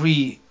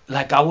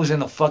I was in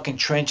the fucking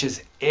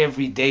trenches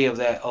every day of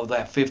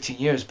that 15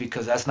 years,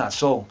 because that's not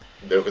so.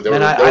 There were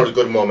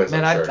good moments.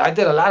 Man, I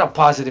did a lot of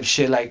positive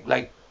shit.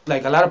 Like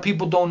a lot of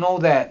people don't know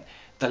that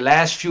the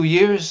last few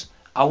years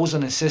I was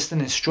an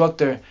assistant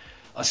instructor.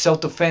 A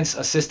self-defense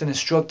assistant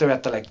instructor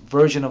at the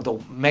version of the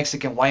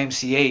Mexican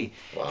YMCA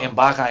in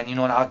Baja, and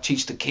I'll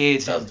teach the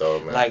kids. That's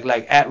dope, man.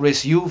 like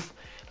at-risk youth,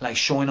 like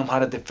showing them how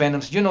to defend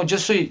them.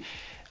 Just so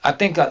I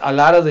think a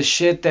lot of the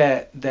shit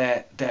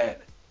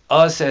that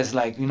us as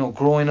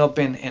growing up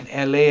in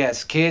LA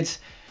as kids,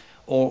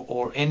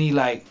 or any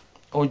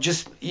or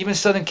just even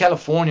Southern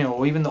California,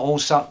 or even the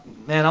old South,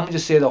 man, I'm gonna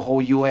just say the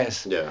whole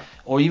U.S.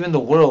 Or even the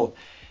world,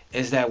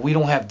 is that we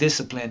don't have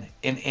discipline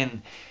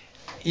in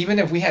even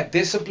if we had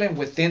discipline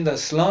within the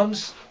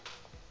slums,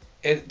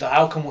 the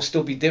outcome will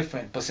still be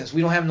different. But since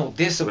we don't have no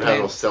discipline, We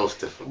have no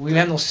self-discipline. we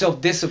have no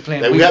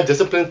self-discipline. Like we have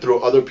discipline through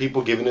other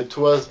people giving it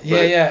to us.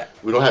 But Yeah.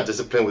 we don't have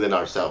discipline within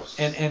ourselves.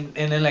 And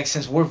then like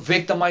since we're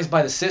victimized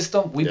by the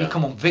system, we Yeah.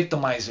 become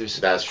victimizers.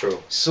 That's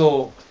true.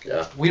 So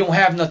Yeah. we don't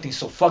have nothing.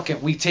 So fuck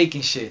it, we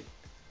taking shit.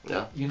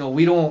 Yeah. You know,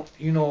 we don't.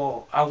 You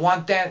know, I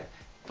want that,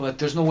 but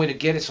there's no way to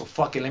get it. So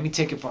fuck it, let me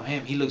take it from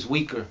him. He looks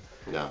weaker.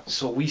 Yeah.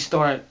 So we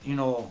start. You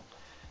know.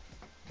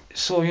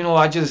 So you know,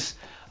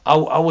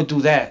 I would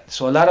do that.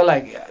 So a lot of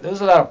there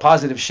was a lot of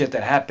positive shit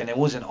that happened. It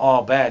wasn't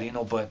all bad, you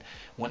know. But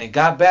when it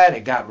got bad,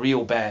 it got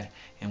real bad.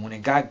 And when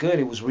it got good,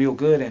 it was real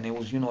good. And it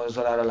was, you know, there's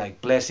a lot of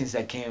like blessings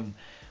that came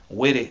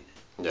with it.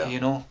 Yeah. You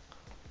know.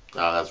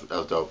 That's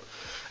dope.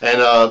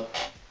 And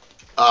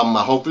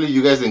hopefully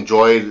you guys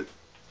enjoyed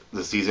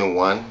the season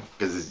 1,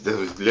 because this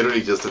was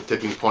literally just the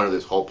tipping point of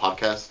this whole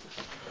podcast.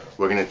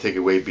 We're gonna take it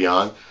way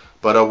beyond,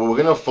 but we're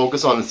gonna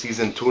focus on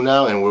season 2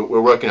 now, and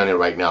we're working on it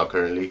right now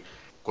currently.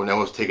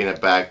 Conejo's taking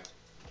it back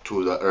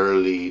to the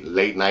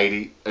late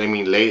 80s,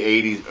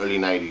 early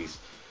 90s,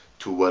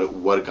 to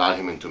what got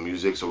him into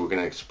music. So we're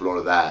gonna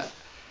explore that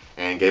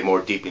and get more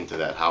deep into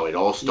that, how it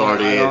all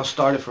started. Yeah, it all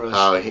started for us.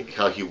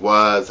 How he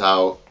was,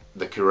 how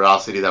the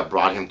curiosity that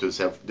brought him to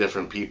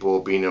different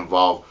people being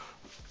involved.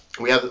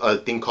 We have a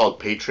thing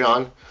called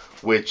Patreon,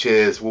 which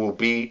will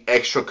be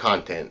extra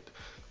content.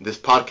 This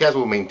podcast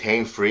will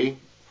maintain free.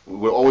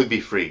 Will always be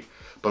free,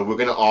 but we're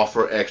gonna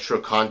offer extra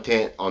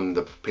content on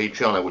the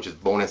Patreon, which is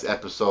bonus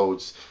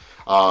episodes,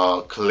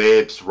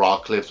 clips, raw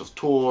clips of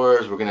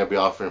tours. We're gonna be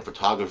offering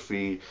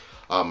photography,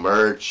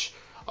 merch.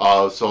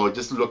 So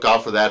just look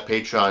out for that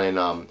Patreon.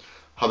 And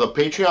how the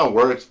Patreon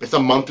works, it's a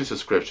monthly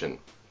subscription.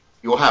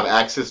 You'll have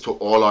access to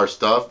all our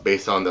stuff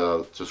based on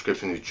the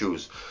subscription you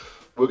choose.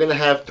 We're gonna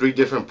have 3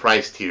 different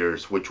price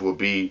tiers, which will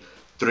be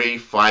 3,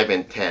 5,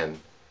 and 10.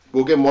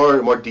 We'll get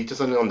more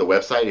details on it on the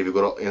website. If you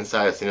go to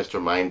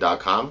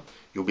insideasinistermind.com,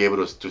 you'll be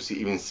able to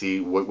see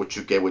what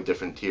you get with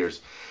different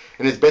tiers.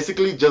 And it's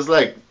basically just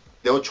like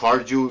they'll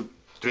charge you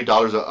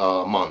 $3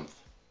 a month.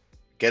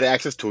 Get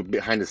access to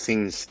behind the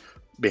scenes,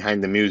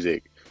 behind the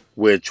music,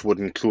 which would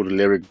include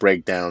lyric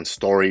breakdowns,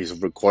 stories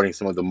of recording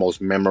some of the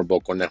most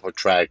memorable Conejo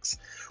tracks,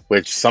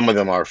 which some of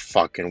them are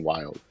fucking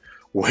wild.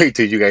 Wait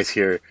till you guys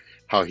hear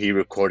how he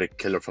recorded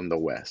Killer from the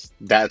West.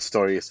 That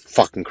story is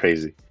fucking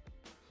crazy.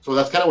 So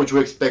that's kind of what you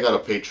expect out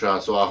of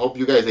Patreon. So I hope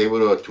you guys are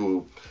able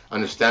to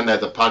understand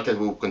that the podcast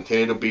will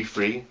continue to be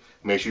free.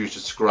 Make sure you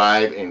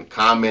subscribe and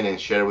comment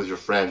and share with your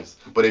friends.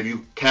 But if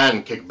you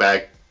can kick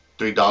back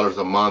 $3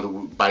 a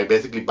month by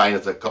basically buying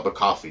us a cup of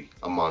coffee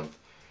a month,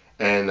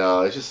 and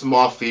it's just a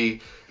small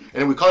fee,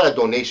 and we call that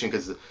donation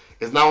because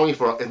it's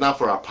not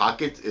for our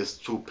pockets, it's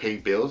to pay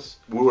bills.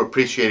 We would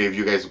appreciate it if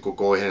you guys could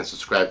go ahead and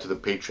subscribe to the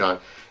Patreon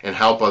and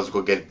help us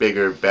go get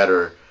bigger,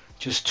 better.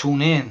 Just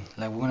tune in.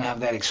 Like, we're gonna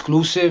have that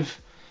exclusive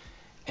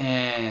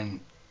and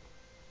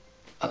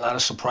a lot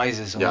of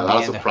surprises. Yeah, a lot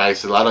of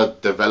surprises, a lot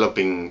of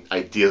developing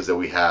ideas that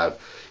we have.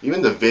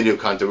 Even the video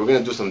content, we're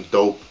gonna do some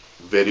dope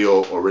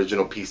video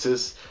original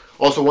pieces.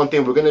 Also, one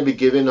thing, we're gonna be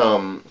giving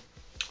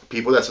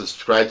people that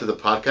subscribe to the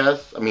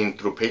podcast,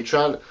 through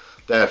Patreon,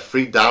 that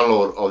free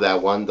download of that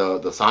one, the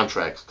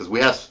soundtracks, because we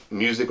have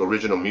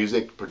original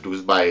music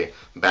produced by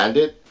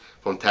Bandit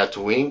from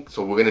Tatooine,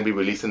 so we're going to be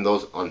releasing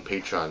those on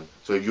Patreon.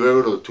 So if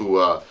you're able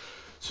to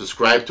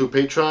subscribe to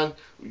Patreon,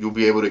 you'll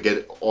be able to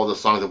get all the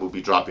songs that we'll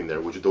be dropping there,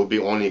 which will be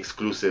only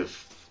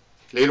exclusive.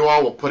 Later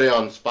on, we'll put it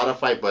on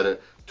Spotify,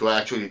 but to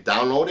actually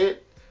download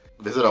it,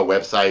 visit our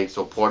website,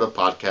 support the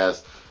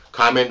podcast,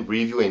 comment,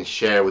 review, and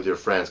share with your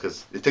friends,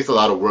 because it takes a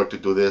lot of work to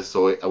do this.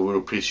 So I would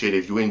appreciate it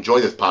if you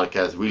enjoy this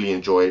podcast, really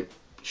enjoy it,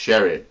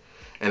 share it,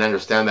 and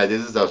understand that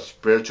this is a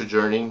spiritual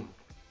journey,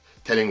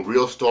 telling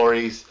real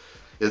stories.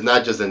 It's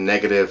not just a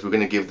negative. We're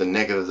going to give the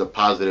negatives, the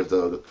positive,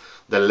 the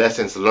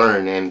lessons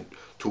learned, and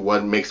to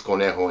what makes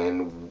Conejo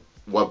and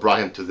what brought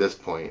him to this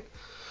point.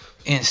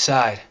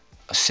 Inside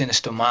a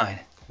Sinister Mind.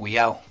 We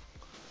out.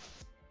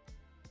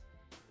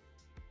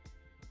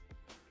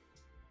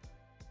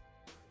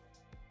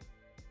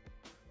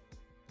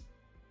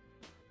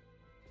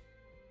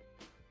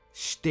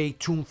 Stay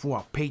tuned for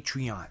our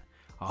Patreon,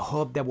 a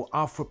hub that will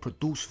offer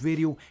produced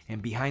video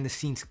and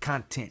behind-the-scenes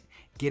content,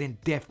 get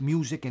in-depth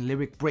music and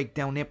lyric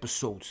breakdown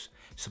episodes.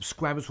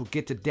 Subscribers will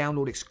get to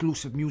download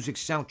exclusive music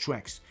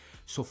soundtracks.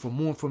 So for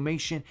more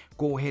information,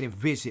 go ahead and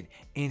visit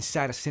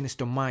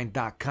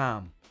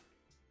InsideASinisterMind.com.